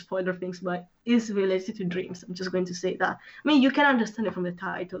not going to spoiler things, but it's related to dreams. I'm just going to say that. I mean, you can understand it from the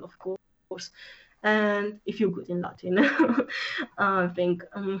title, of course, and if you're good in Latin, I think.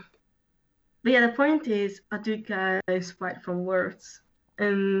 But yeah, the point is, I do get inspired from words,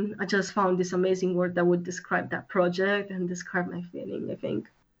 and I just found this amazing word that would describe that project and describe my feeling, I think.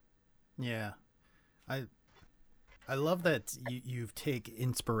 Yeah. I I love that you've take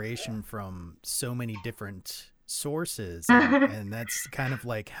inspiration from so many different sources, and that's kind of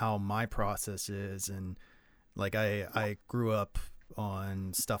like how my process is. And like I grew up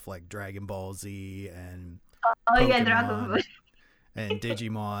on stuff like Dragon Ball Z and Oh yeah, Dragon Ball. Pokemon and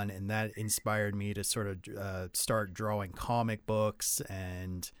Digimon, and that inspired me to sort of start drawing comic books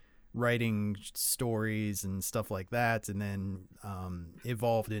and writing stories and stuff like that, and then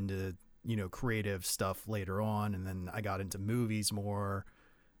evolved into creative stuff later on, and then I got into movies more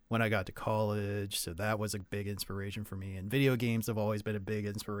when I got to college, so that was a big inspiration for me. And video games have always been a big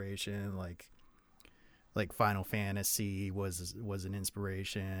inspiration, like Final Fantasy was an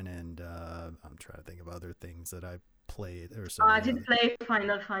inspiration, and I'm trying to think of other things that I played or so I many did other. play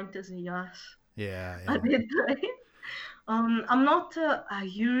Final Fantasy, yes. Yeah, I yeah, did play. I'm not a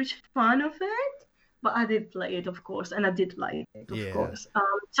huge fan of it, but I did play it, of course, and I did like it, of yeah, course.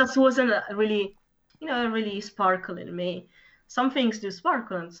 Just wasn't really, really sparkle in me. Some things do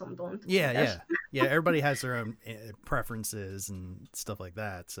sparkle and some don't, I yeah, guess. yeah, yeah. Everybody has their own preferences and stuff like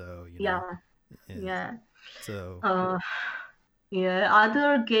that, so Yeah, yeah, yeah. so Uh, yeah,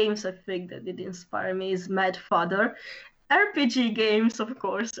 other games I think that did inspire me is Mad Father. RPG games, of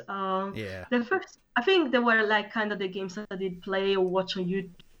course. yeah, The first, I think they were like kind of the games that I did play or watch on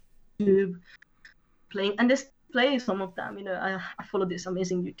YouTube playing, and they play some of them. I follow this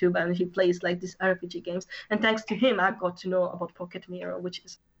amazing YouTuber, and he plays like these RPG games. And thanks to him, I got to know about Pocket Mirror, which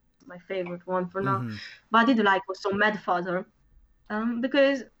is my favorite one for now. But I did like also Medfather,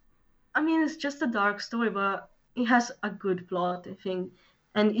 because I mean it's just a dark story, but it has a good plot, I think,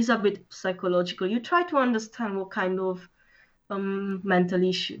 and is a bit psychological. You try to understand what kind of mental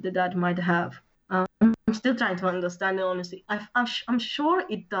issue the dad might have. I'm still trying to understand it, honestly. I'm sure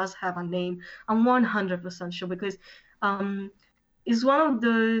it does have a name. I'm 100% sure, because it's one of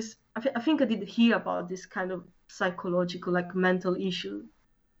those. I think I did hear about this kind of psychological, like mental issue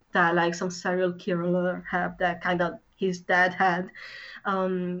that like some serial killer have, that kind of his dad had.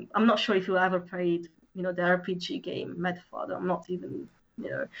 I'm not sure if you ever played, the RPG game Medfather. I'm not even,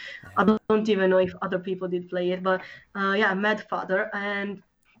 I don't even know if other people did play it, but yeah, Medfather. And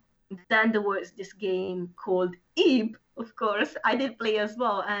then there was this game called Ib, of course, I did play as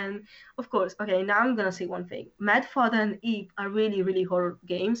well. And of course, okay, now I'm gonna say one thing. Medfather and Ib are really, really horror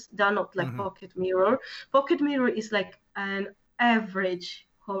games. They're not like Pocket Mirror. Pocket Mirror is like an average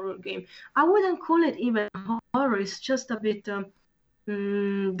horror game. I wouldn't call it even horror. It's just a bit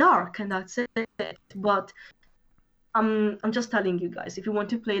dark, and that's it. But I'm just telling you guys, if you want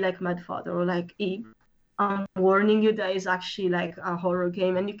to play like Medfather or like Ib, I'm warning you, that is actually like a horror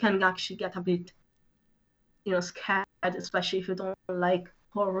game, and you can actually get a bit, scared, especially if you don't like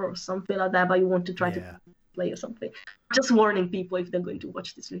horror or something like that, but you want to try to play or something. Just warning people if they're going to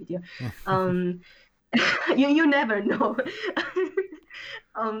watch this video. You never know.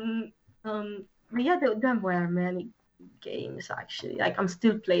 But yeah, there were many games actually. Like I'm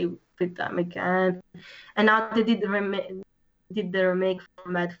still playing with them again, and now they did the remake for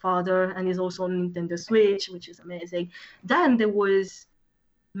Medfather, and is also on Nintendo Switch, which is amazing. Then there was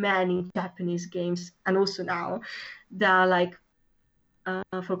many Japanese games, and also now they're like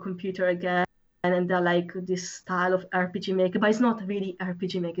for computer again, and they're like this style of RPG Maker, but it's not really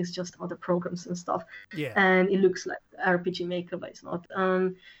RPG Maker. It's just other programs and stuff. Yeah. And it looks like RPG Maker, but it's not.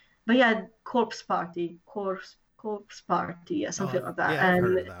 But yeah, Corpse Party, yeah, something like that. Yeah, I've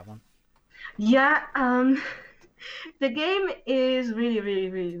heard of that one. Yeah, the game is really, really,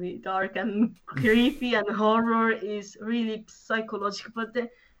 really, really dark and creepy, and horror is really psychological. But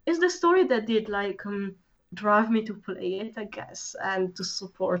it's the story that did like drive me to play it, I guess, and to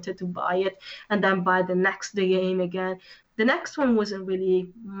support it, to buy it, and then buy the next game again. The next one wasn't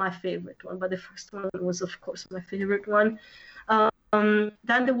really my favorite one, but the first one was, of course, my favorite one.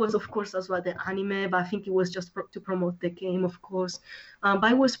 Then there was, of course, as well the anime, but I think it was just to promote the game, of course.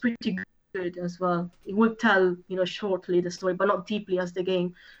 But it was pretty good as well. It would tell, shortly the story, but not deeply as the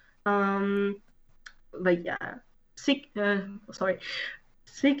game. But yeah, speaking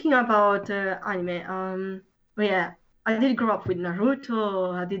about anime, but yeah, I did grow up with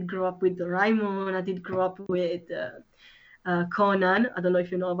Naruto. I did grow up with Doraemon. I did grow up with Conan. I don't know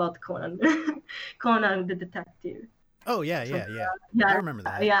if you know about Conan. Conan the detective. Oh yeah. I remember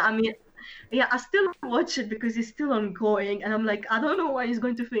that. Yeah, I mean, yeah, I still watch it because it's still ongoing, and I'm like, I don't know when it's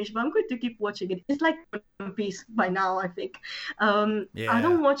going to finish, but I'm going to keep watching it. It's like One Piece by now, I think. I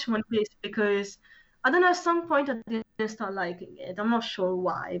don't watch One Piece because I don't know. At some point, I didn't start liking it. I'm not sure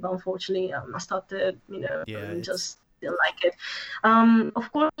why, but unfortunately, I started, just didn't like it.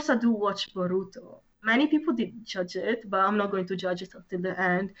 Of course, I do watch Boruto. Many people did judge it, but I'm not going to judge it until the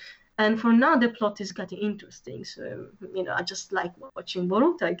end. And for now, the plot is getting interesting. So, I just like watching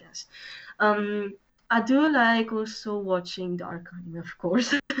Boruto, I guess. I do like also watching dark anime, of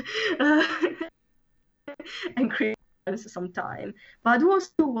course, and create some time. But I do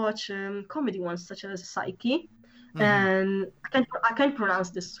also watch comedy ones, such as Psyche. And I can't pronounce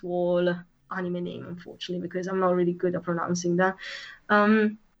the whole anime name, unfortunately, because I'm not really good at pronouncing that.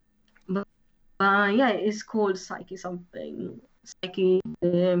 But yeah, it's called Psyche something. Psyche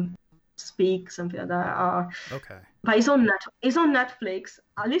Speak, something like that. Okay. But it's on Netflix,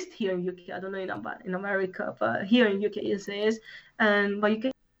 at least here in UK. I don't know in America, but here in UK it says. But you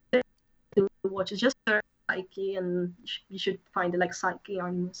can watch it, just search Psyche, and you should find it like Psyche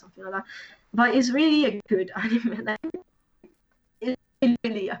anime, something like that. But it's really a good anime. Like, it's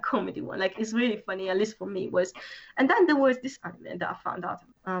really a comedy one. Like, it's really funny, at least for me it was. And then there was this anime that I found out,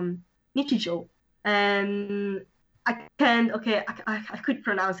 Nichijou, and I could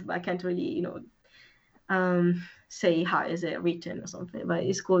pronounce it, but I can't really, say how is it written or something. But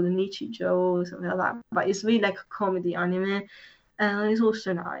it's called Nichijou, something like that. But it's really like a comedy anime, and it's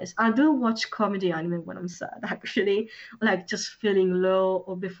also nice. I do watch comedy anime when I'm sad, actually, like just feeling low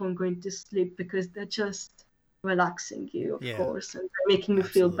or before I'm going to sleep, because they're just relaxing you, of course, and they're making you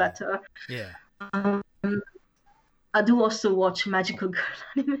feel better. Yeah. I do also watch magical girl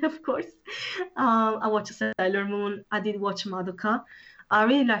anime, of course. I watch Sailor Moon. I did watch Madoka. I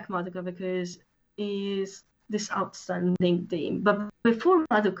really like Madoka because is this outstanding theme. But before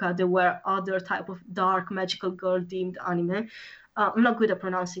Madoka, there were other type of dark magical girl themed anime. I'm not good at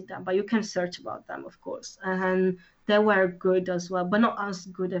pronouncing them, but you can search about them, of course. And they were good as well, but not as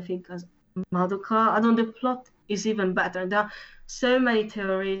good, I think, as Madoka. I don't. The plot is even better. There are so many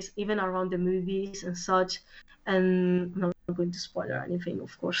theories, even around the movies and such. And I'm not going to spoil anything,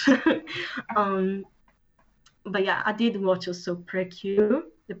 of course. um, but yeah, I did watch also Precure,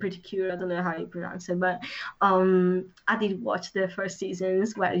 the Pretty Cure. I don't know how you pronounce it, but I did watch the first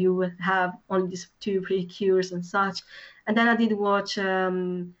seasons where you would have only these two Pretty Cures and such, and then I did watch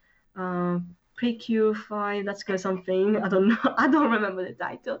Precure 5. Let's go something. I don't know. I don't remember the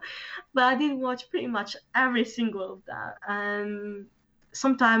title, but I did watch pretty much every single of that, and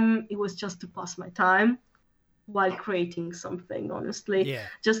sometimes it was just to pass my time while creating something, honestly, Yeah.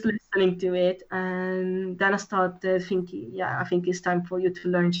 just listening to it. And then I started thinking, yeah, I think it's time for you to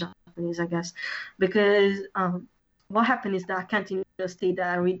learn Japanese, I guess, because what happened is that I can't stay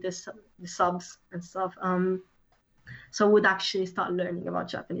there and read the subs and stuff. So I would actually start learning about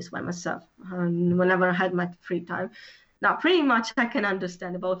Japanese by myself whenever I had my free time. Now, pretty much I can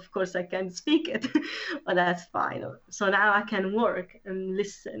understand about, of course, I can speak it, but that's fine. So now I can work and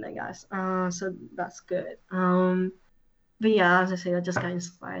listen, I guess. So that's good. But yeah, as I say, I just got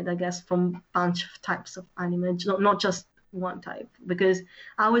inspired, I guess, from a bunch of types of anime, not just one type, because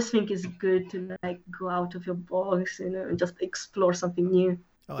I always think it's good to like go out of your box, and just explore something new.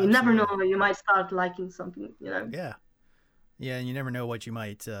 Oh, You never know, absolutely. you might start liking something. Yeah. Yeah, and you never know what you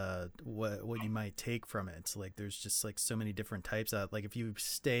might what you might take from it. Like there's just like so many different types of, like if you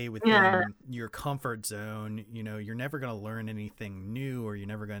stay Yeah, within your comfort zone, you know, you're never going to learn anything new, or you're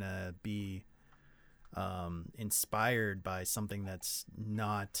never going to be inspired by something that's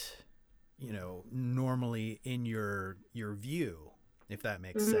not, you know, normally in your view, if that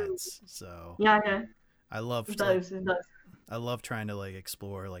makes mhm. sense. So Yeah, I love it like does, it does. I love trying to like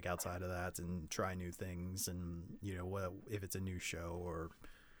explore like outside of that and try new things, and you know what, if it's a new show or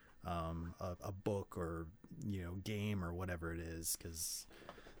a book or, you know, game or whatever it is, because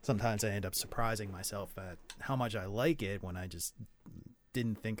sometimes I end up surprising myself at how much I like it when I just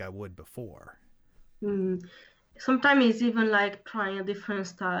didn't think I would before. Mm. Sometimes it's even like trying a different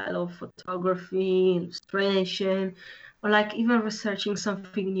style of photography, illustration, or like even researching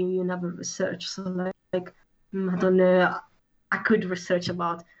something new you never researched. So I don't know, I could research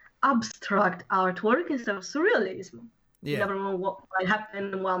about abstract artwork instead of surrealism. You Yeah. never know what might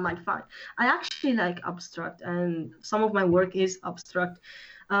happen and what I might find. I actually like abstract, and some of my work is abstract,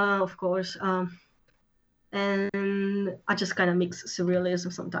 of course. And I just kind of mix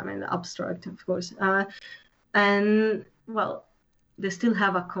surrealism sometimes and abstract, of course. And well, they still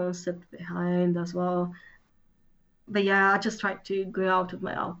have a concept behind as well. But yeah, I just try to go out of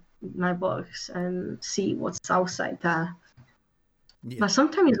my box and see what's outside there. Yeah. But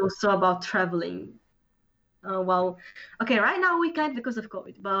sometimes it's also about traveling. Well, okay, right now we can't because of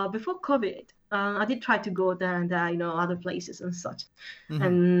COVID. But before COVID, I did try to go there and there, other places and such. Mm-hmm.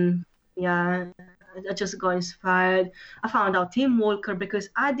 And yeah, I just got inspired. I found out Tim Walker because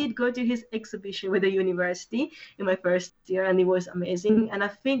I did go to his exhibition with the university in my first year, and it was amazing. And I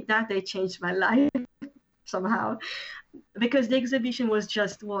think that they changed my life somehow because the exhibition was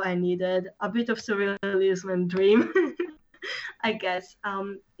just what I needed, a bit of surrealism and dream. I guess.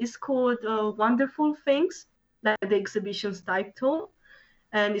 It's called Wonderful Things, like the exhibition's title,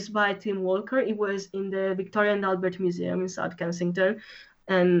 and it's by Tim Walker. It was in the Victoria and Albert Museum in South Kensington,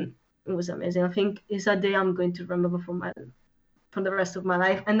 and it was amazing. I think it's a day I'm going to remember for the rest of my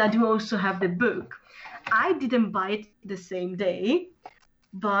life. And I do also have the book. I didn't buy it the same day,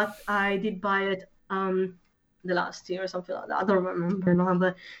 but I did buy it the last year or something like that. I don't remember now,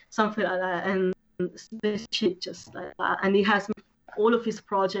 but something like that. And this shit just like that. And he has all of his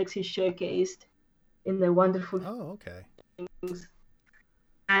projects he showcased in the wonderful Oh, okay. things.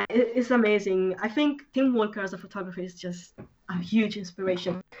 And it's amazing. I think Tim Walker as a photographer is just a huge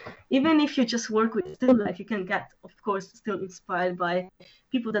inspiration. Even if you just work with still life, you can get, of course, still inspired by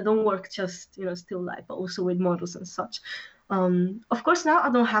people that don't work just, still life, but also with models and such. Of course, now I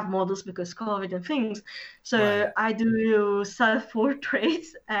don't have models because COVID and things. Right. So I do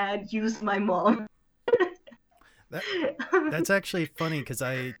self-portraits and use my mom. That that's actually funny because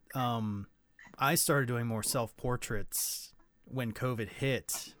I started doing more self portraits when COVID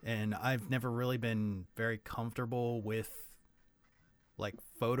hit, and I've never really been very comfortable with like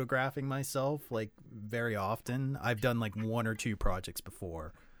photographing myself like very often. I've done like one or two projects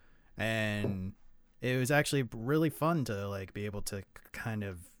before, and it was actually really fun to like be able to kind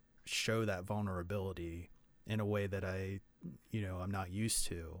of show that vulnerability in a way that I'm not used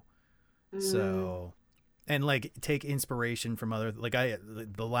to. Mm. So, and like take inspiration from other, like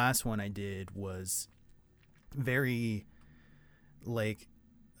the last one I did was very like,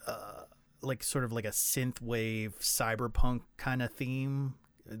 like sort of like a synth wave cyberpunk kind of theme,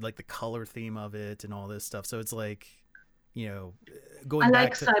 like the color theme of it and all this stuff. So it's like, you know, I going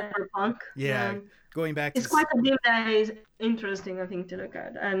like back to, cyberpunk. yeah, Yeah. going back to, It's quite a theme that is interesting, I think, to look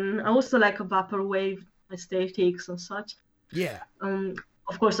at. And I also like a vaporwave aesthetics and such. yeah, Um,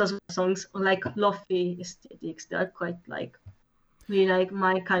 of course, those songs like lofi aesthetics. They're quite like really like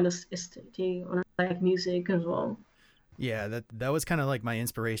my kind of aesthetic or like music as well. yeah, that was kind of like my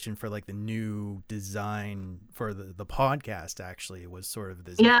inspiration for like the new design for the podcast. Actually, was sort of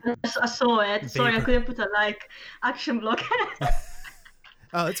this Yeah, I saw it. Sorry, I vapor. couldn't put a like action block.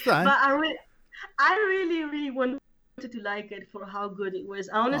 Oh, it's fine. But I really, really wanted to like it for how good it was.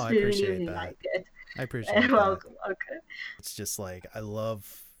 I Oh, I honestly really, appreciate really that. like it. I appreciate that. Welcome. Okay. It's just like I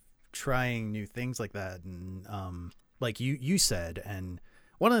love trying new things like that, and like you said, and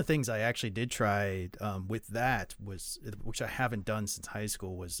one of the things I actually did try with that was, which I haven't done since high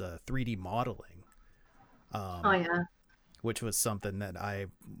school, was 3D modeling. Oh Um, yeah. which was something that I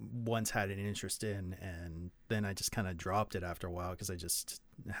once had an interest in, and then I just kind of dropped it after a while because I just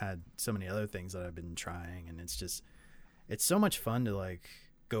had so many other things that I've been trying, and it's so much fun to like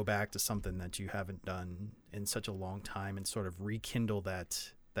go back to something that you haven't done in such a long time and sort of rekindle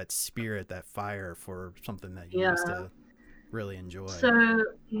that spirit, that fire for something that you Yeah. used to really enjoy. So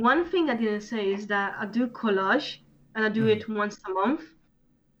one thing I didn't say is that I do collage and I do Mm-hmm. it once a month.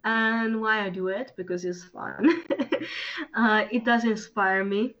 And why I do it? Because it's fun. It does inspire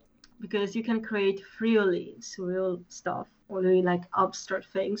me because you can create freely surreal stuff or really like abstract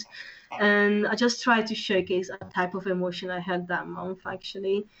things. And I just try to showcase a type of emotion I had that month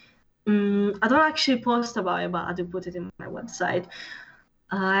actually. I don't actually post about it, but I do put it in my website.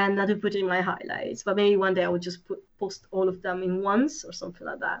 And I do put it in my highlights. But maybe one day I would just post all of them in once or something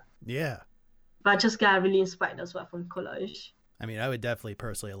like that. Yeah. But I just got really inspired as well from collage. I mean, I would definitely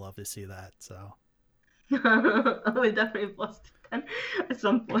personally love to see that. So, I will definitely post it then at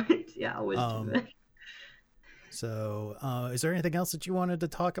some point. Yeah, I will do um, it. is there anything else that you wanted to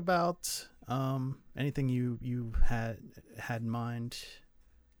talk about? Anything you had in mind?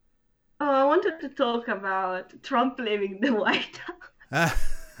 Oh, I wanted to talk about Trump leaving the White House.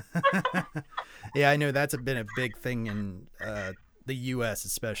 Yeah, I know that's been a big thing in the U.S.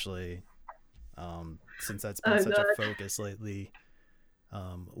 especially, since that's been Oh such a God. focus lately.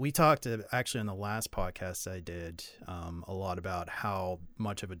 We talked actually on the last podcast I did a lot about how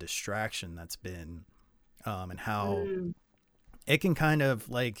much of a distraction that's been, and how Mm. it can kind of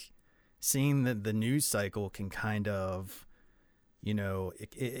like seeing the news cycle can kind of,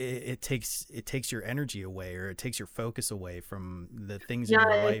 it takes your energy away, or it takes your focus away from the things in Yeah,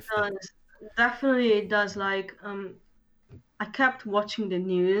 your it life that. does. Definitely it does. Like, I kept watching the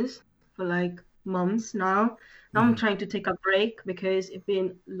news for like months now. Now I'm Mhm. trying to take a break because it's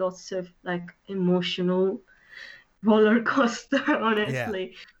been lots of like emotional roller coaster, Yeah,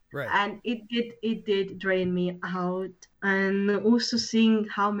 honestly. right. And it did drain me out. And also seeing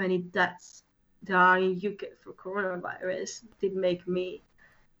how many deaths there are in UK for coronavirus did make me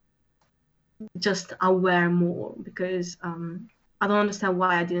just aware more because I don't understand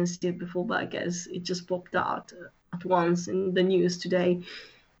why I didn't see it before, but I guess it just popped out at once in the news today,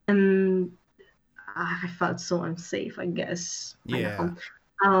 and I felt so unsafe. I guess I Yeah. know,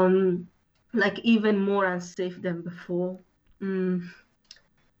 um, like even more unsafe than before. Mm.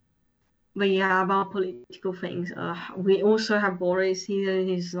 But yeah, about political things. We also have Boris here.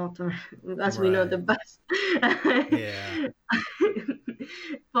 He's not, as we know, the Right. best. Yeah.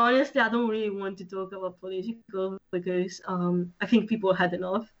 But honestly, I don't really want to talk about political because I think people had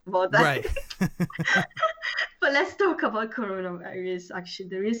enough about that. Right. But let's talk about coronavirus. Actually,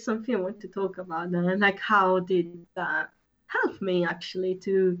 there is something I want to talk about, and like how did that help me actually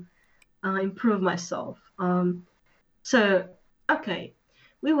to improve myself? So, okay,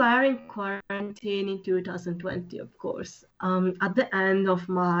 we were in quarantine in 2020, of course, at the end of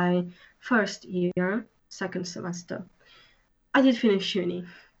my first year, second semester. I did finish uni.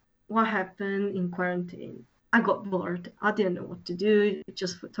 What happened in quarantine? I got bored. I didn't know what to do,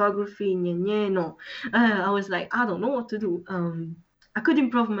 just photography, no. I was like, I don't know what to do. I could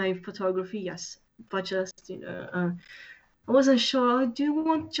improve my photography, yes, but just, I wasn't sure. Do you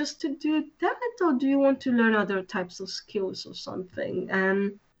want just to do that, or do you want to learn other types of skills or something?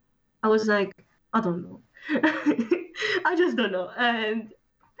 And I was like, I don't know. I just don't know. And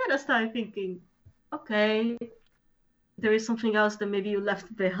then I started thinking, okay, there is something else that maybe you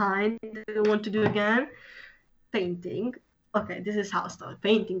left behind that you want to do again. Painting. Okay, this is how I started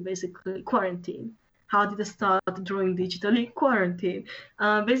painting, basically. Quarantine. How did I start drawing digitally? Quarantine.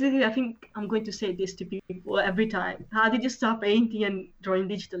 Basically, I think I'm going to say this to people every time. How did you start painting and drawing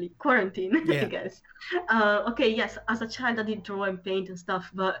digitally? Quarantine, I Yeah. guess. Okay, yes, as a child, I did draw and paint and stuff,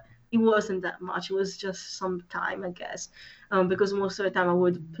 but it wasn't that much. It was just some time, I guess, because most of the time I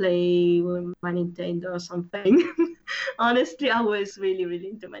would play with my Nintendo or something. Honestly, I was really, really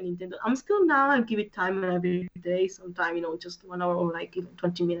into my Nintendo. I'm still now. I give it time every day. Sometime, just 1 hour or like even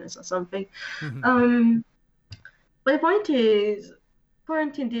 20 minutes or something. Hmm. Um, but the point is,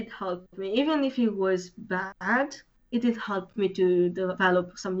 quarantine did help me. Even if it was bad, it did help me to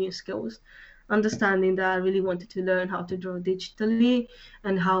develop some new skills. Understanding that I really wanted to learn how to draw digitally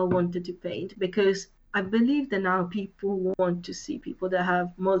and how I wanted to paint, because I believe that now people want to see people that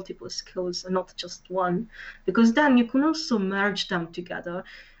have multiple skills and not just one, because then you can also merge them together.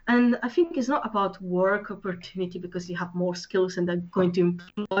 And I think it's not about work opportunity because you have more skills and they're going to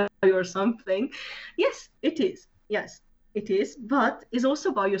employ you or something. Yes, it is. Yes, it is, but it's also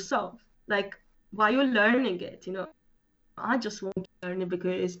about yourself. Like, why you're learning it. I just want to learn it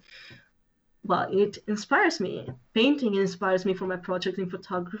because, well, it inspires me. Painting inspires me for my project in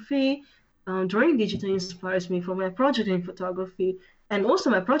photography. Drawing digital inspires me for my project in photography. And also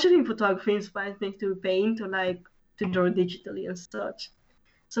my project in photography inspires me to paint or like to draw digitally and such.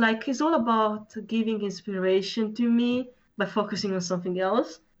 So like it's all about giving inspiration to me by focusing on something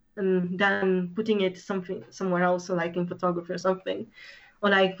else and then putting it something somewhere else, so like in photography or something, or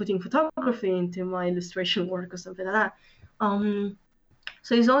like putting photography into my illustration work or something like that.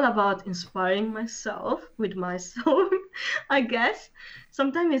 So it's all about inspiring myself with myself, I guess.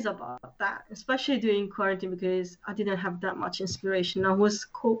 Sometimes it's about that, especially during quarantine because I didn't have that much inspiration. I was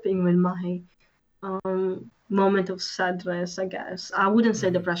coping with my moment of sadness, I guess. I wouldn't say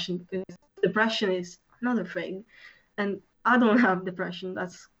Hmm. depression because depression is another thing. And I don't have depression,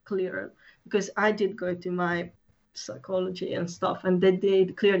 that's clear, because I did go to my psychology and stuff, and they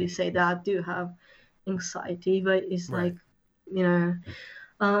did clearly say that I do have anxiety, but it's Right. like, you know,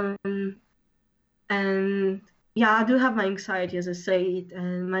 um, and yeah, I do have my anxiety, as I said,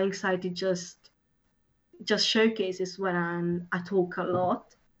 and my anxiety just showcases when I talk a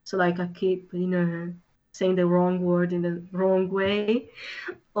lot. So like I keep, saying the wrong word in the wrong way,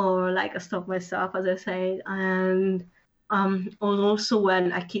 or like I stop myself, as I said, and or also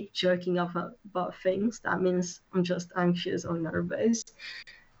when I keep joking about things, that means I'm just anxious or nervous.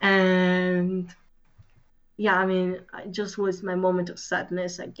 And yeah, I mean, it just was my moment of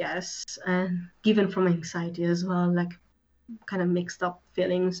sadness, I guess, and given from anxiety as well, like kind of mixed up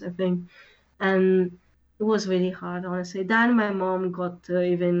feelings, I think. And it was really hard, honestly. Then my mom got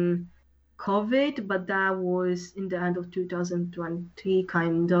even COVID, but that was in the end of 2020,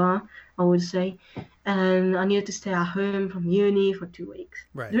 kinda, I would say. And I needed to stay at home from uni for 2 weeks.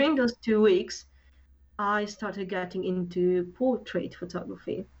 Right. During those 2 weeks, I started getting into portrait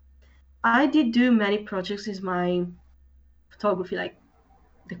photography. I did do many projects in my photography, like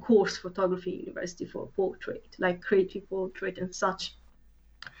the course photography university for portrait, like creative portrait and such.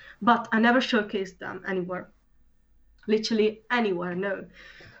 But I never showcased them anywhere, literally anywhere. No,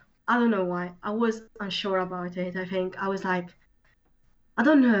 I don't know why. I was unsure about it. I think I was like, I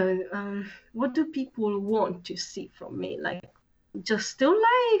don't know. What do people want to see from me? Like, just still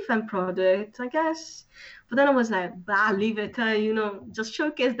life and product, I guess. But then I was like, bah, leave it. Just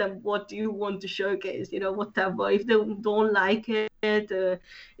showcase them what you want to showcase. Whatever. If they don't like it,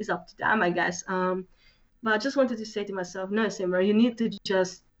 it's up to them, I guess. But I just wanted to say to myself, no, Simmer, you need to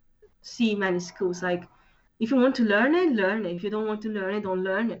just see many schools. Like, if you want to learn it, learn it. If you don't want to learn it, don't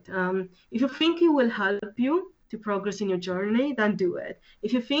learn it. If you think it will help you to progress in your journey, then do it.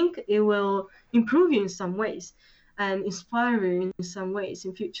 If you think it will improve you in some ways and inspire you in some ways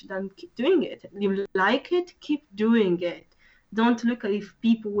in future, then keep doing it. You like it, keep doing it. Don't look at if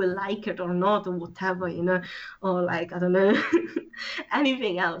people will like it or not or whatever, or like, I don't know,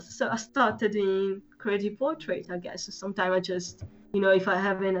 anything else. So I started in creative portrait, I guess. So sometimes I just, if I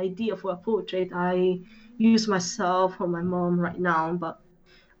have an idea for a portrait, I use myself or my mom right now. But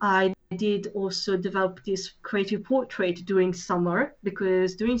I did also develop this creative portrait during summer,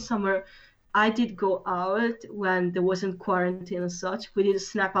 because during summer I did go out when there wasn't quarantine and such. We did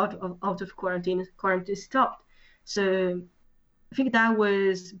snap out of quarantine. Quarantine stopped. So I think that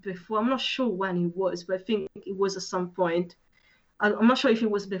was before. I'm not sure when it was, but I think it was at some point. I'm not sure if it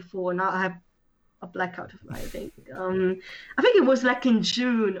was before. Now I have a blackout of mine, I think. I think it was like in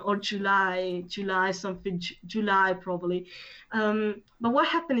June or July something, July probably. But what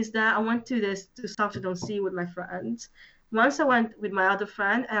happened is that I went to South-on-Sea with my friends. Once I went with my other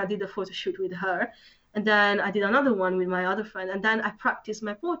friend and I did a photo shoot with her. And then I did another one with my other friend. And then I practiced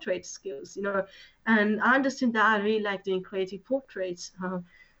my portrait skills, And I understood that I really like doing creative portraits,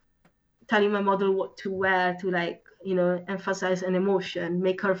 telling my model what to wear to emphasize an emotion,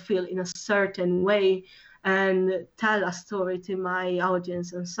 make her feel in a certain way, and tell a story to my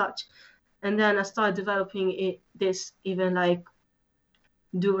audience and such. And then I started developing this even like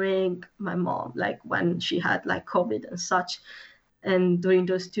during my mom, like when she had like COVID and such. And during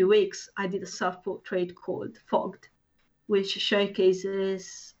those 2 weeks, I did a self-portrait called Fogged, which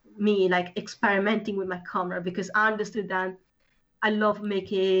showcases me like experimenting with my camera, because I understood that I love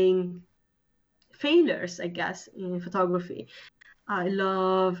making failures, I guess, in photography. I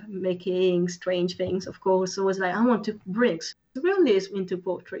love making strange things, of course. So it was like, I want to bring surrealism into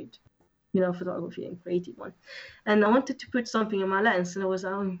portrait, photography and creative one. And I wanted to put something in my lens. And I was,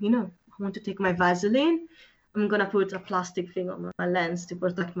 I want to take my Vaseline. I'm going to put a plastic thing on my lens to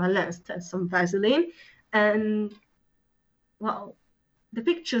protect my lens, and some Vaseline. And, well, the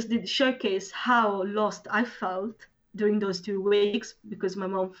pictures did showcase how lost I felt during those 2 weeks, because my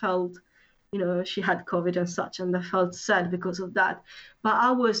mom felt, she had COVID and such, and I felt sad because of that. But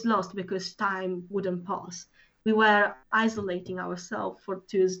I was lost because time wouldn't pass. We were isolating ourselves for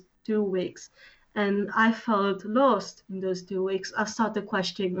two weeks, and I felt lost in those 2 weeks. I started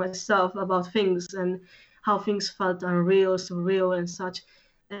questioning myself about things and how things felt unreal, surreal, and such.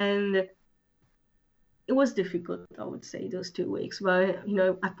 And it was difficult, I would say, those 2 weeks. But,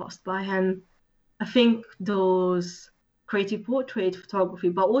 I passed by, and I think those creative portrait photography,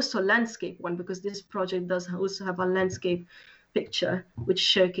 but also landscape one, because this project does also have a landscape picture, which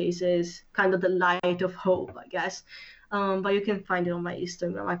showcases kind of the light of hope, I guess. But you can find it on my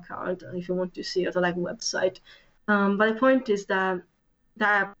Instagram account if you want to see it, or like website. But the point is that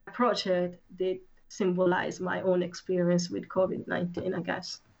that project did symbolize my own experience with COVID-19, I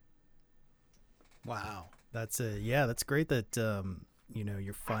guess. Wow, that's great that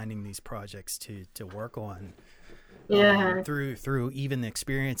you're finding these projects to work on. Yeah. Through even the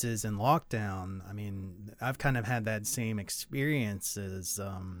experiences in lockdown. I mean, I've kind of had that same experience as,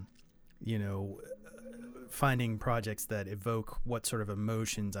 finding projects that evoke what sort of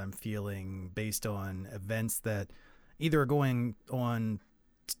emotions I'm feeling based on events that either are going on,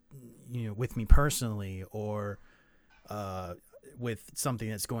 with me personally, or with something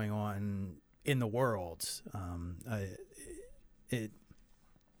that's going on in the world.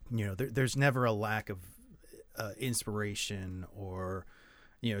 There's never a lack of inspiration, or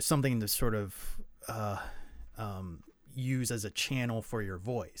something to sort of use as a channel for your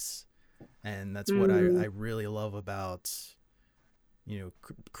voice. And that's what I really love about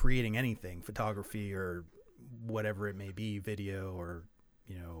creating anything, photography or whatever it may be, video, or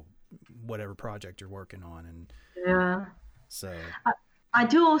whatever project you're working on. And yeah, so I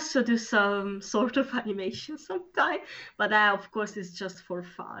do also do some sort of animation sometimes, but that of course is just for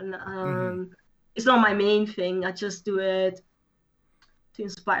fun. It's not my main thing. I just do it to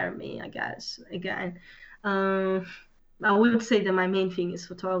inspire me, I guess. Again, I wouldn't say that my main thing is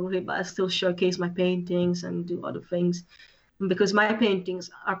photography, but I still showcase my paintings and do other things, because my paintings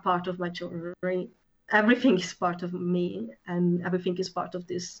are part of my journey. Everything is part of me, and everything is part of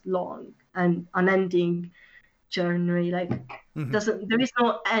this long and unending journey. Like, there is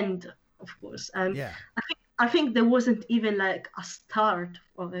no end, of course. And yeah. I think there wasn't even like a start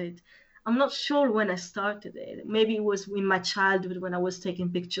of it. I'm not sure when I started it. Maybe it was in my childhood when I was taking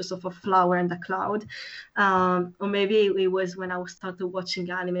pictures of a flower and a cloud. Or maybe it was when I started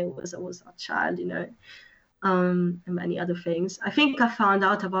watching anime as I was a child, and many other things. I think I found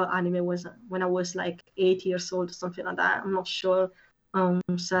out about anime was when I was like 8 years old or something like that. I'm not sure,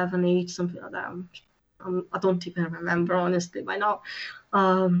 7, 8, something like that. I don't even remember, honestly, by now.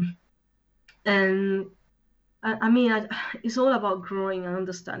 And I mean, it's all about growing and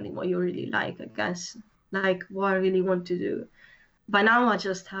understanding what you really like, I guess, like what I really want to do. By now, I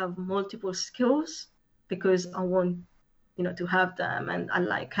just have multiple skills because I want, to have them, and I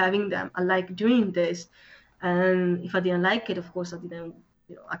like having them. I like doing this. And if I didn't like it, of course, I didn't,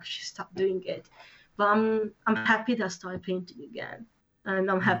 actually stop doing it. But I'm happy that I started painting again.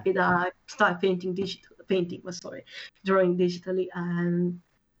 And I'm happy that I started drawing digitally, and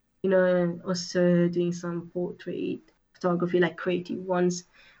also doing some portrait photography, like creative ones,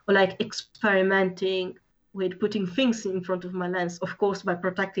 or like experimenting with putting things in front of my lens, of course, by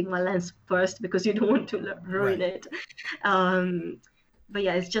protecting my lens first, because you don't want to ruin it. but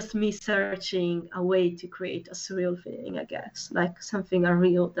yeah, it's just me searching a way to create a surreal feeling, I guess, like something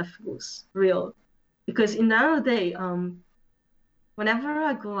unreal that feels real. Because in nowadays, whenever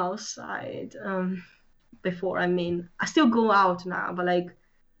I go outside, before, I mean, I still go out now, but like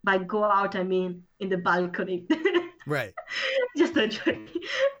by go out, I mean in the balcony. Right. Just a joke.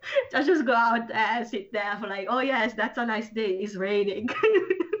 I just go out there, sit there for like, oh yes, that's a nice day. It's raining.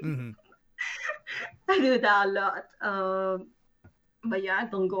 Mm-hmm. I do that a lot. But yeah,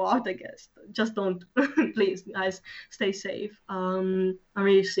 don't go out, I guess. Just don't. Please, guys, stay safe. I'm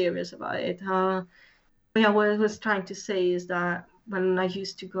really serious about it. But yeah, what I was trying to say is that when I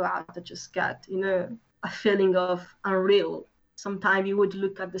used to go out, I just got, a feeling of unreal. Sometimes you would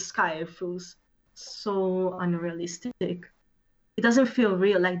look at the sky, it feels so unrealistic. It doesn't feel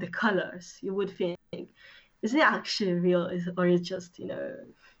real, like the colors. You would think, is it actually real, or is it just,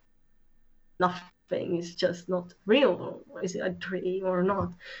 nothing? Is just not real, or is it a dream or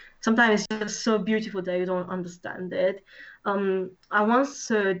not? Sometimes it's just so beautiful that you don't understand it. I once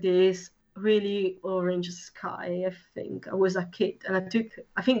saw this really orange sky. I think I was a kid, and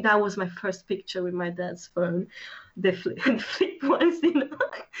I think that was my first picture with my dad's phone, the flip, flip ones, the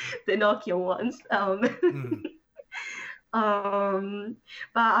Nokia ones. Mm-hmm.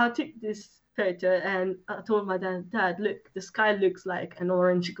 But I took this photo and I told my dad, look, the sky looks like an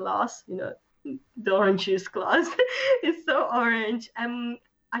orange glass, the orange juice glass. It's so orange.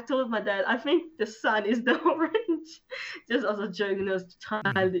 I told my dad, I think the sun is the orange, just as a joke,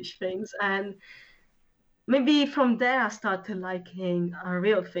 Mm-hmm. childish things. And maybe from there I started liking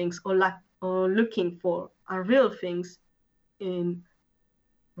real things, or looking for real things in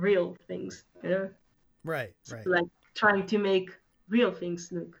real things, Right. So, Right. like trying to make real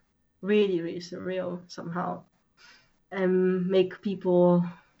things look really, really surreal somehow, and make people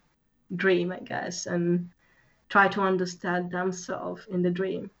dream, I guess, and try to understand themselves in the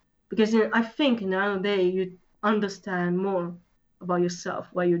dream. Because I think nowadays you understand more about yourself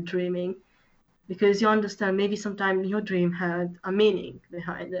while you're dreaming, because you understand maybe sometimes your dream had a meaning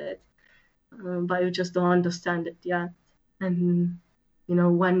behind it, but you just don't understand it yet. And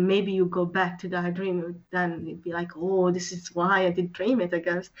when maybe you go back to that dream, then you'd be like, oh, this is why I did dream it, I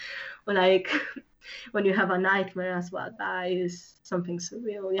guess. Or like when you have a nightmare as well, that is something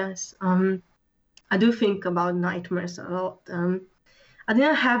surreal. Yes. I do think about nightmares a lot. I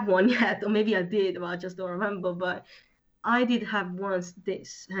didn't have one yet, or maybe I did, but I just don't remember. But I did have once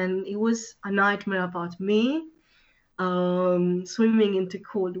this, and it was a nightmare about me swimming into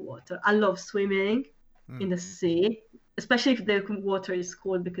cold water. I love swimming in the Mm-hmm. sea, especially if the water is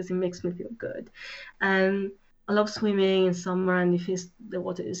cold, because it makes me feel good. And I love swimming in summer, and if the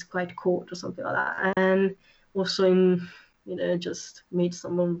water is quite cold or something like that. And also in, just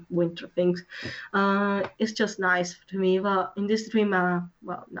midsummer, winter things. It's just nice to me. But in this dream,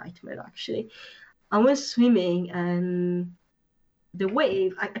 well, nightmare actually, I was swimming and the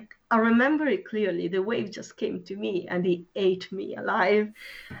wave, I remember it clearly. The wave just came to me and it ate me alive.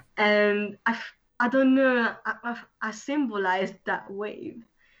 And I don't know, I symbolized that wave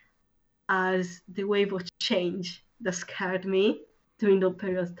as the wave of change that scared me during that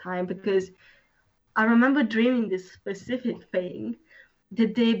period of time, because I remember dreaming this specific thing the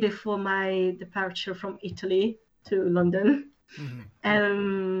day before my departure from Italy to London. Mm-hmm.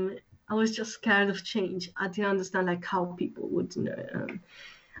 And I was just scared of change. I didn't understand like how people would,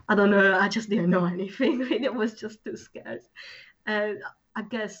 I don't know. I just didn't know anything. Really, I was just too scared. And I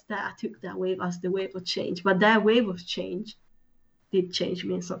guess that I took that wave as the wave of change. But that wave of change did change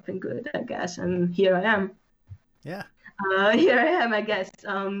me in something good, I guess. And here I am. Yeah. Here I am, I guess,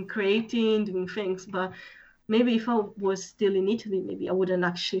 creating, doing things. But maybe if I was still in Italy, maybe I wouldn't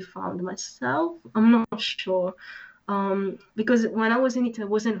actually found myself. I'm not sure. Because when I was in Italy, I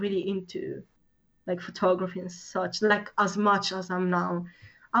wasn't really into like photography and such, like as much as I'm now.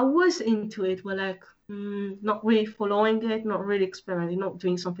 I was into it, but like not really following it, not really experimenting, not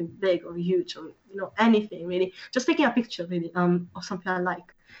doing something big or huge or anything really. Just taking a picture really, of something I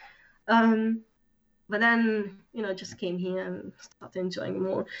like. Um, but then just came here and started enjoying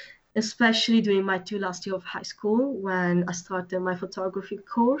more, especially during my two last year of high school when I started my photography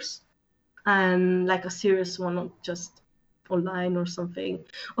course, and like a serious one, not just online or something.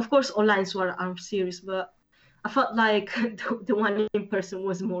 Of course, online are serious, but I felt like the one in person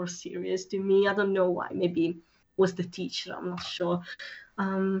was more serious to me. I don't know why. Maybe it was the teacher. I'm not sure.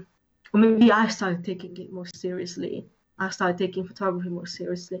 Um, or maybe I started taking it more seriously. I started taking photography more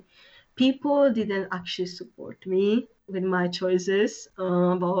seriously. People didn't actually support me with my choices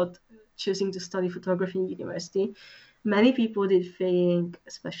about choosing to study photography in university. Many people did think,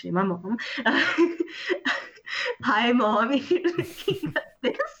 especially my mom, Hi, mom, if you're looking at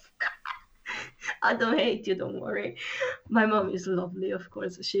this. I don't hate you, don't worry. My mom is lovely, of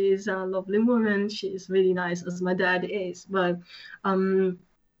course. She's a lovely woman. She's really nice, as my dad is. But um,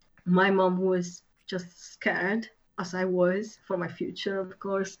 my mom was just scared, as I was, for my future, of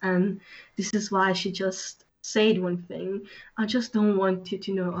course. And this is why she just said one thing. I just don't want you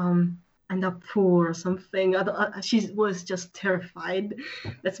to, end up poor or something. She was just terrified.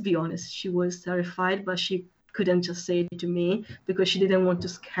 Let's be honest. She was terrified, but she couldn't just say it to me because she didn't want to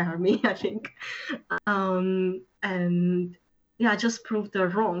scare me, I think. And yeah, I just proved her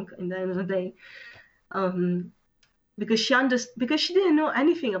wrong in the end of the day. Because because she didn't know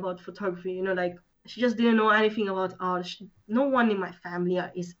anything about photography, like she just didn't know anything about art. No one in my family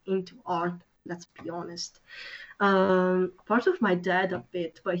is into art, let's be honest. Part of my dad a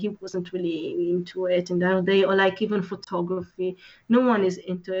bit, but he wasn't really into it in that day, or like even photography. No one is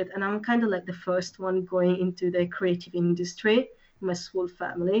into it, and I'm kind of like the first one going into the creative industry in my whole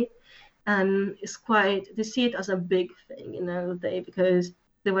family. And it's quite, they see it as a big thing in the end of the day, because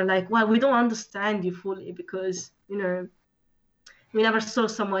they were like, well, we don't understand you fully because we never saw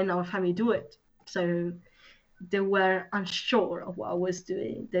someone in our family do it. So they were unsure of what I was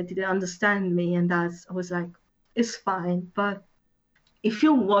doing. They didn't understand me, and I was like, it's fine, but if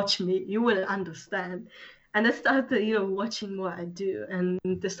you watch me, you will understand. And they started, watching what I do, and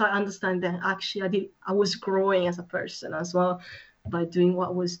they start understanding that actually I was growing as a person as well by doing what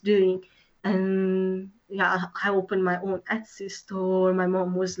I was doing. And yeah, I opened my own Etsy store. My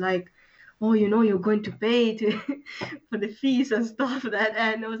mom was like, oh, you're going to pay for the fees and stuff that,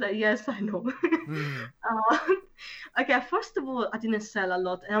 and I was like, yes, I know. Mm. Okay, first of all, I didn't sell a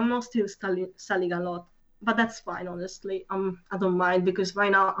lot, and I'm not still selling a lot, but that's fine, honestly. I don't mind, because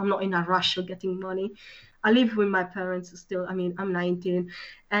right now I'm not in a rush of getting money. I live with my parents still. I mean, I'm 19,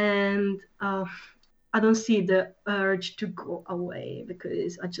 and I don't see the urge to go away,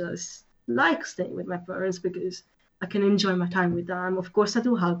 because I just like staying with my parents because I can enjoy my time with them. Of course, I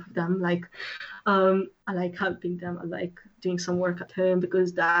do help them. Like, I like helping them. I like doing some work at home,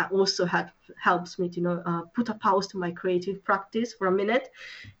 because that also helps me to put a pause to my creative practice for a minute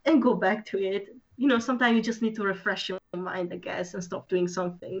and go back to it. Sometimes you just need to refresh your mind, I guess, and stop doing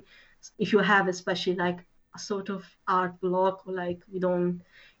something. If you have, especially like a sort of art block, or like you don't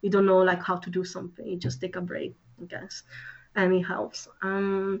know like how to do something, you just take a break, I guess, and it helps.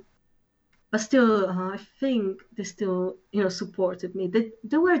 But still, I think they still, supported me.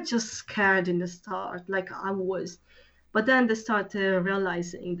 They were just scared in the start, like I was. But then they started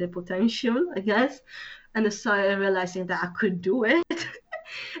realizing the potential, I guess, and they started realizing that I could do it,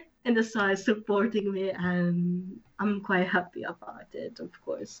 and they started supporting me, and I'm quite happy about it, of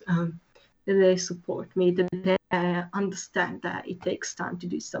course. They support me, they understand that it takes time to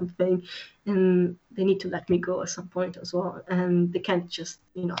do something, and they need to let me go at some point as well, and they can't just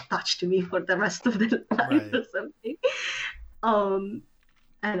attach to me for the rest of their life Right. or something. um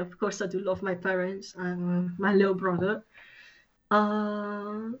and of course I do love my parents and my little brother.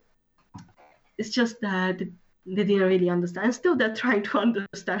 uh it's just that they didn't really understand. Still, they're trying to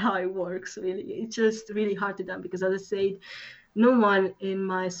understand how it works. Really, it's just really hard to them, because, as I said, no one in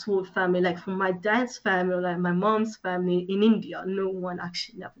my soul family, like from my dad's family or like my mom's family in India, no one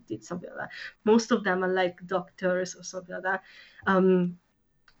actually never did something like that. Most of them are like doctors or something like that,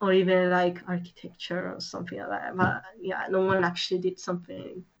 or even like architecture or something like that. But yeah, no one actually did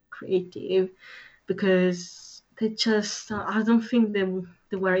something creative, because they just, I don't think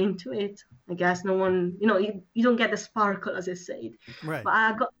they were into it. I guess no one, you don't get the sparkle, as I said. Right. But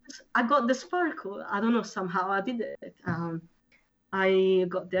I got the sparkle. I don't know, somehow I did it. I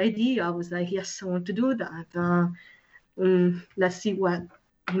got the idea. I was like, yes, I want to do that. Let's see what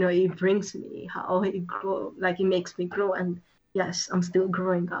it brings me, how it grow, like it makes me grow. And yes, I'm still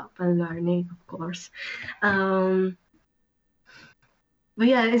growing up and learning, of course. Um, but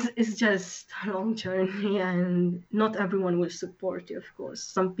yeah, it's just a long journey, and not everyone will support you, of course.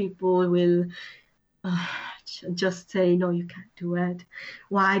 Some people will uh, just say, no, you can't do it.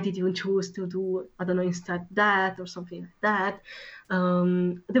 Why did you choose to do, I don't know, instead that or something like that?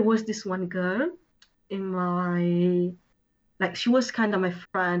 There was this one girl in my, like, she was kind of my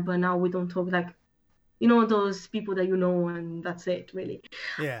friend, but now we don't talk, like, those people that and that's it, really.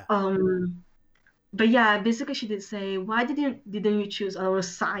 Yeah. Um, but yeah, basically she did say, why didn't you choose, I don't know,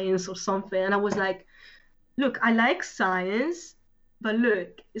 science or something? And I was like, look, I like science, but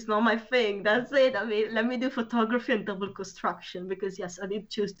look, it's not my thing. That's it. I mean, let me do photography and double construction, because yes, I did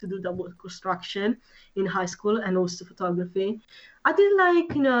choose to do double construction in high school and also photography. I did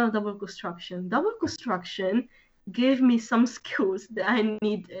like, double construction. Double construction gave me some skills that I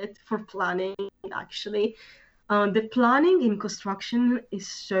needed for planning, actually. The planning in construction is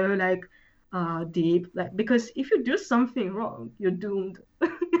so like deep, like because if you do something wrong, you're doomed.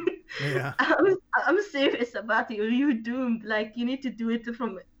 Yeah. I'm serious about it. You're doomed. Like you need to do it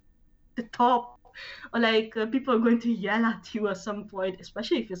from the top, or like people are going to yell at you at some point,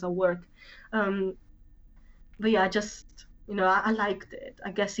 especially if it's at work. Um, but yeah, just I liked it.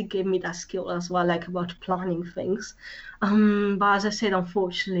 I guess it gave me that skill as well, like about planning things. But as I said,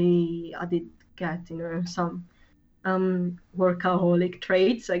 unfortunately, I did get some workaholic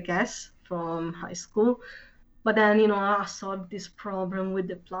traits, I guess, from high school. But then I solved this problem with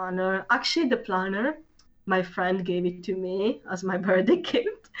the planner. Actually, the planner, my friend gave it to me as my birthday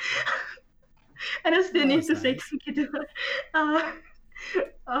gift. And I still Oh, need that's to say nice. thank you to her.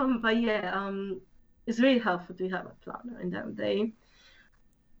 Uh, but yeah, it's really helpful to have a planner in that day.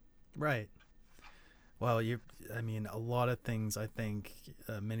 Right. Well, I mean, a lot of things I think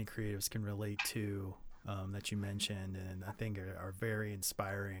many creatives can relate to, that you mentioned, and I think are very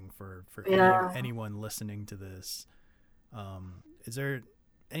inspiring for Yeah. anyone listening to this. Is there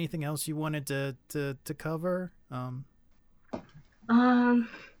anything else you wanted to cover? Um,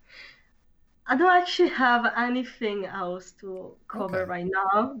 I don't actually have anything else to cover Okay. right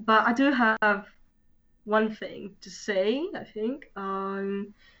now, but I do have one thing to say, I think.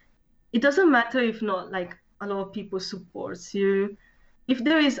 It doesn't matter if not like a lot of people supports you. If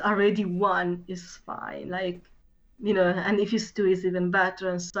there is already one, it's fine. Like, and if it's two, it's even better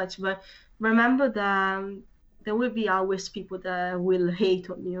and such. But remember that there will be always people that will hate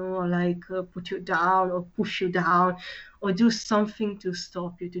on you or like put you down or push you down or do something to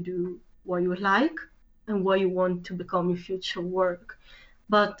stop you to do what you like and what you want to become your future work.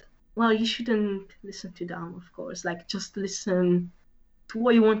 But well, you shouldn't listen to them, of course. Like just listen to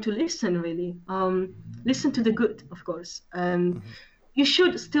what you want to listen, really. Listen to the good, of course, and Hmm. you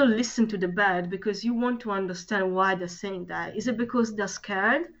should still listen to the bad because you want to understand why they're saying that. Is it because they're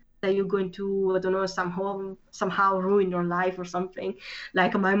scared that you're going to, I don't know, somehow ruin your life or something,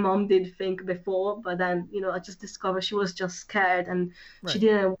 like my mom did think before, but then I just discovered she was just scared and she Right.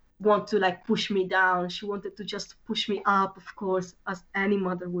 didn't want to like push me down. She wanted to just push me up, of course, as any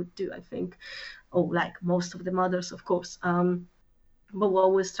mother would do, I think, or like most of the mothers, of course. But what I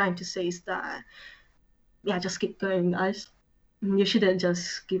was trying to say is that, yeah, just keep going, guys. You shouldn't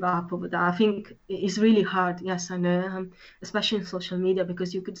just give up over that. I think it's really hard. Yes, I know, especially in social media,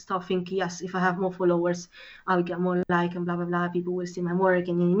 because you could start thinking, yes, if I have more followers, I'll get more like and blah blah blah. People will see my work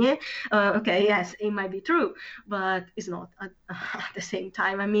and yeah, yeah. Okay, yes, it might be true, but it's not at the same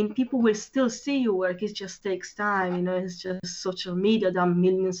time. I mean, people will still see your work. It just takes time. It's just social media. There are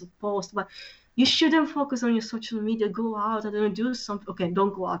millions of posts, but you shouldn't focus on your social media. Go out. I don't know, do something. Okay,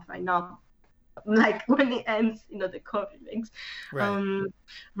 don't go out right now, like when it ends, the coffee mix. Right. Um,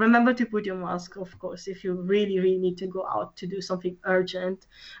 Remember to put your mask, of course, if you really, really need to go out to do something urgent,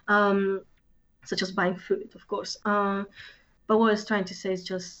 um, such as buying food, of course. But what I was trying to say is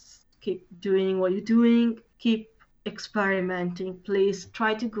just keep doing what you're doing, keep experimenting, please.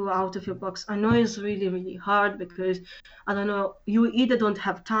 Try to go out of your box. I know it's really, really hard because, I don't know, you either don't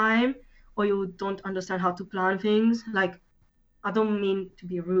have time or you don't understand how to plan things. Like, I don't mean to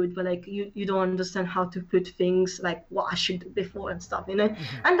be rude, but like you don't understand how to put things like what I should do before and stuff. Hmm.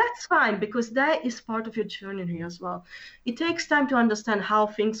 And that's fine because that is part of your journey here as well. It takes time to understand how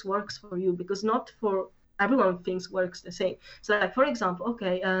things works for you because not for everyone things works the same. So like for example,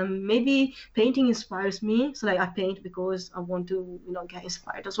 okay, maybe painting inspires me. So like I paint because I want to, get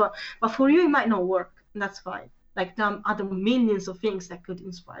inspired as well. But for you it might not work, and that's fine. Like there are other millions of things that could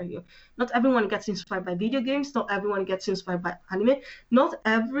inspire you. Not everyone gets inspired by video games. Not everyone gets inspired by anime. Not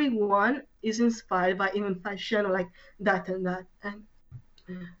everyone is inspired by even fashion or like that and that. And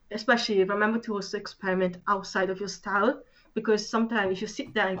especially remember to also experiment outside of your style because sometimes if you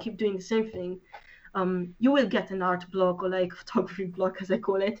sit there and keep doing the same thing, you will get an art block or like photography block as I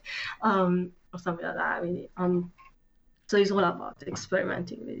call it, or something like that. Really. So it's all about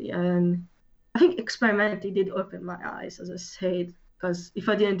experimenting really, and I think experimenting did open my eyes, as I said, because if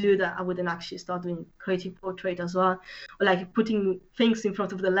I didn't do that, I wouldn't actually start doing creative portrait as well, or like putting things in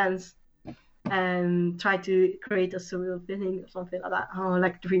front of the lens and try to create a surreal feeling or something like that, or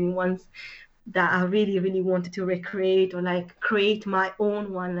like dreaming ones that I really, really wanted to recreate or like create my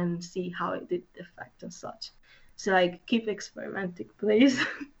own one and see how it did the effect and such. So like keep experimenting, please. I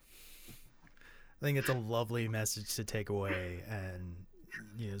think it's a lovely message to take away, and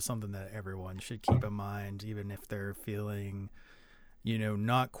something that everyone should keep in mind, even if they're feeling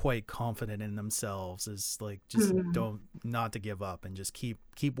not quite confident in themselves. Is like just don't not to give up and just keep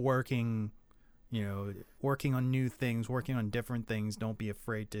working, working on new things, working on different things. Don't be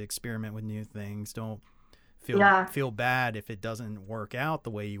afraid to experiment with new things. Don't Yeah, feel bad if it doesn't work out the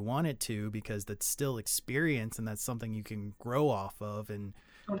way you want it to, because that's still experience and that's something you can grow off of. And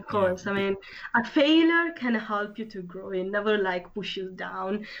of you know course. I mean, a failure can help you to grow. It never like push you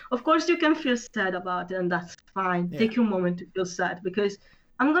down. Of course, you can feel sad about it, and that's fine. yeah, Take your moment to feel sad because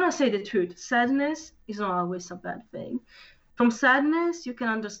I'm gonna say the truth. Sadness is not always a bad thing. From sadness, you can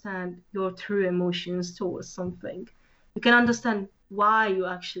understand your true emotions towards something. You can understand why you're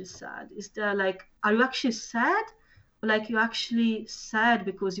actually sad. Is there like, are you actually sad? Or like you actually sad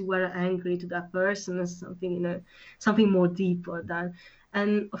because you were angry to that person or something, something more deeper than.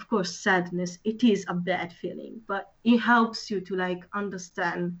 And of course, sadness, it is a bad feeling, but it helps you to like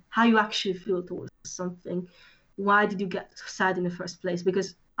understand how you actually feel towards something. Why did you get sad in the first place?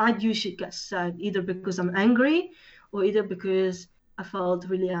 Because I usually get sad either because I'm angry or either because I felt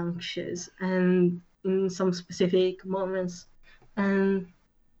really anxious and in some specific moments. And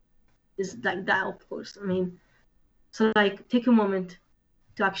it's like that, of course. I mean, so like take a moment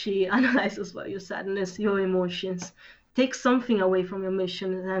to actually analyze as well your sadness, your emotions. Take something away from your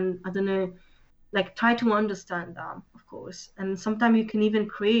mission and I don't know, like try to understand them, of course. And sometimes you can even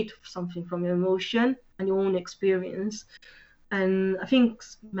create something from your emotion and your own experience. And I think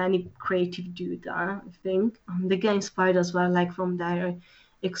many creative do that. I think they get inspired as well, like from their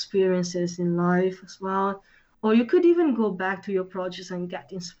experiences in life as well. Or you could even go back to your projects and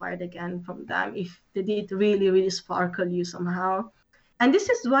get inspired again from them if they did really, really sparkle you somehow. And this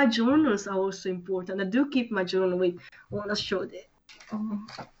is why journals are also important. I do keep my journal with. I want to show it.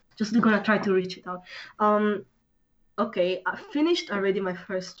 Just gonna try to reach it out. Okay, I finished already my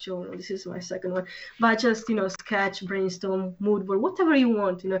first journal. This is my second one. But just, sketch, brainstorm, mood board, whatever you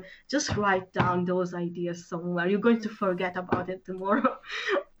want, just write down those ideas somewhere. You're going to forget about it tomorrow.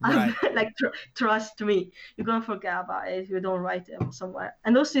 right. Like, trust me, you're going to forget about it if you don't write it somewhere.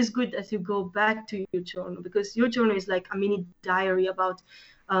 And also, it's good as you go back to your journal because your journal is like a mini diary about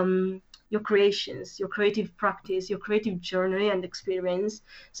your creations, your creative practice, your creative journey and experience.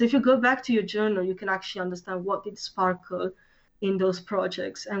 So if you go back to your journal, you can actually understand what did sparkle in those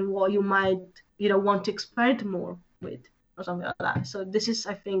projects and what you might, want to experiment more with or something like that. So this is,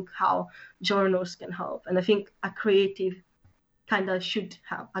 I think, how journals can help. And I think a creative kind of should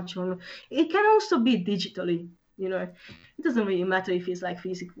have a journal. It can also be digitally, it doesn't really matter if it's like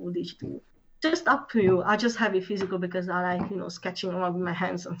physical or digital, just up to you. I just have it physical because I like, sketching around with my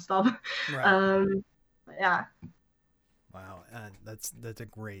hands and stuff. Right. um yeah. Wow, that's a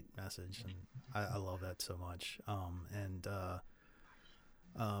great message, and I love that so much.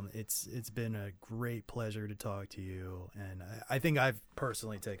 It's been a great pleasure to talk to you, and I think I've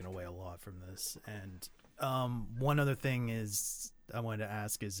personally taken away a lot from this. And one other thing is I wanted to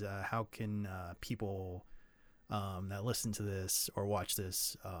ask is how can people that listen to this or watch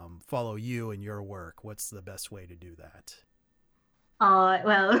this follow you and your work? What's the best way to do that?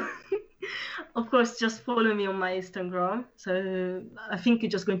 Well, of course, just follow me on my Instagram. So I think you're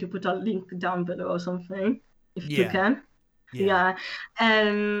just going to put a link down below or something, if you Yeah, can. yeah. Yeah,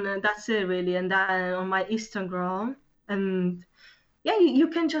 and that's it really. And then on my Instagram, and yeah, you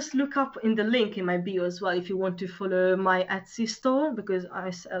can just look up in the link in my bio as well if you want to follow my Etsy store because I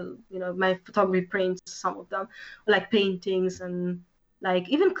sell, my photography prints, some of them, like paintings and like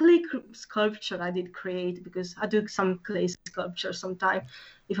even clay sculpture I did create because I do some clay sculpture sometimes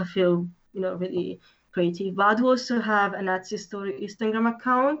if I feel, really creative. But I do also have an Etsy store Instagram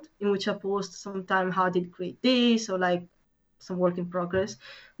account in which I post sometimes how I did create this or like some work in progress,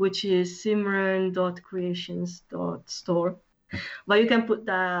 which is simran.creations.store. But you can put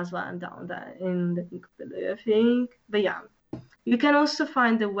that as well down there in the link below, I think. But yeah, you can also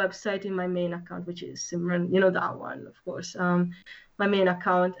find the website in my main account, which is Simran, that one, of course. My main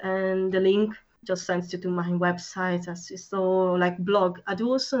account and the link just sends you to my website as so like blog. I do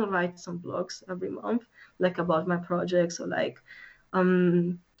also write some blogs every month, like about my projects or like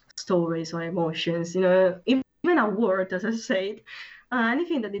stories or emotions, even a word, as I said,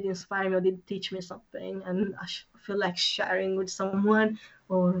 anything that did inspire me or did teach me something, and I feel like sharing with someone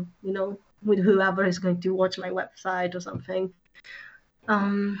or with whoever is going to watch my website or something,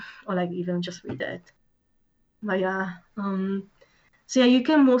 or like even just read it. But yeah, so yeah, you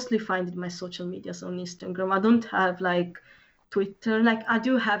can mostly find it in my social medias on Instagram. I don't have like Twitter. Like I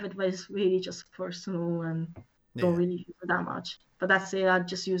do have it, but it's really just personal and don't Yeah. really use it that much. But that's it. I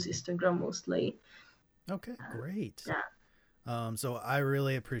just use Instagram mostly. Okay, great. Yeah, So I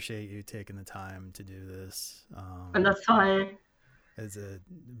really appreciate you taking the time to do this. and that's fine. It's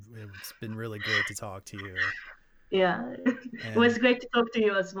been really great to talk to you. Yeah, it was And great to talk to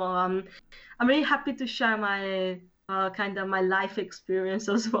you as well. I'm really happy to share my kind of my life experience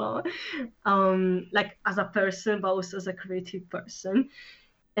as well, like as a person, but also as a creative person,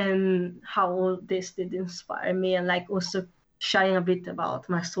 and how all this did inspire me, and like also sharing a bit about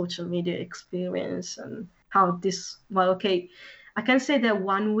my social media experience and how this, well, okay, I can say that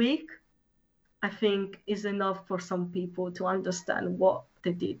 1 week, I think, is enough for some people to understand what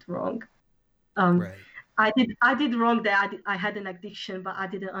they did wrong. Um, Right. I did wrong that I had an addiction, but I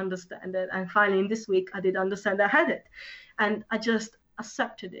didn't understand it. And finally, in this week, I did understand I had it, and I just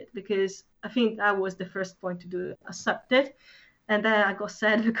accepted it, because I think that was the first point to do, accept it. And then I got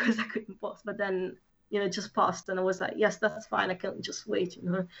sad because I couldn't post, but then it just passed, and I was like, yes, that's fine. I can just wait.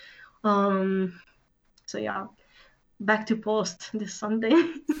 So yeah, back to post this Sunday.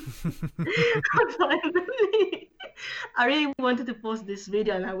 Finally. I really wanted to post this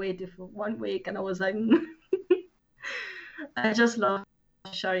video, and I waited for 1 week, and I was like, I just love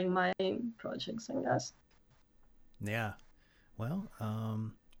sharing my projects, I guess. Yeah. Well,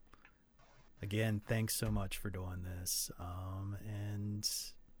 again, thanks so much for doing this. And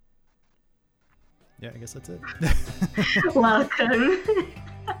yeah, I guess that's it. Welcome.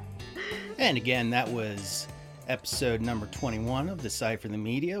 And again, that was episode number 21 of Decipher the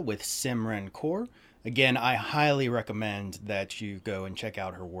Media with Simran Kaur. Again, I highly recommend that you go and check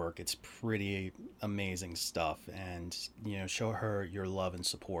out her work. It's pretty amazing stuff, and show her your love and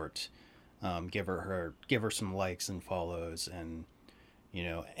support. Give her some likes and follows, and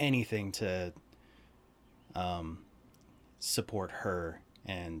anything to support her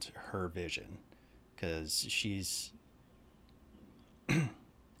and her vision, because she's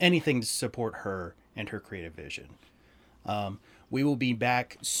anything to support her and her creative vision. We will be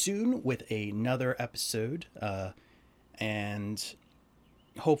back soon with another episode, and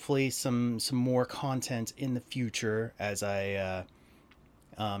hopefully some more content in the future, as I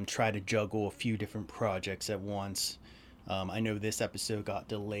try to juggle a few different projects at once. I know this episode got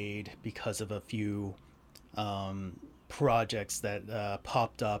delayed because of a few projects that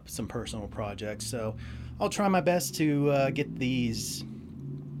popped up, some personal projects. So I'll try my best to get these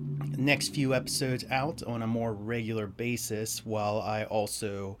next few episodes out on a more regular basis, while I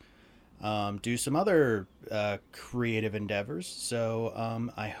also do some other creative endeavors. So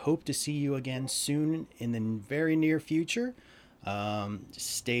I hope to see you again soon in the very near future.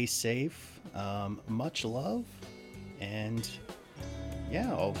 Stay safe. Much love. And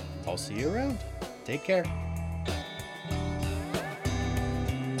yeah, I'll see you around. Take care.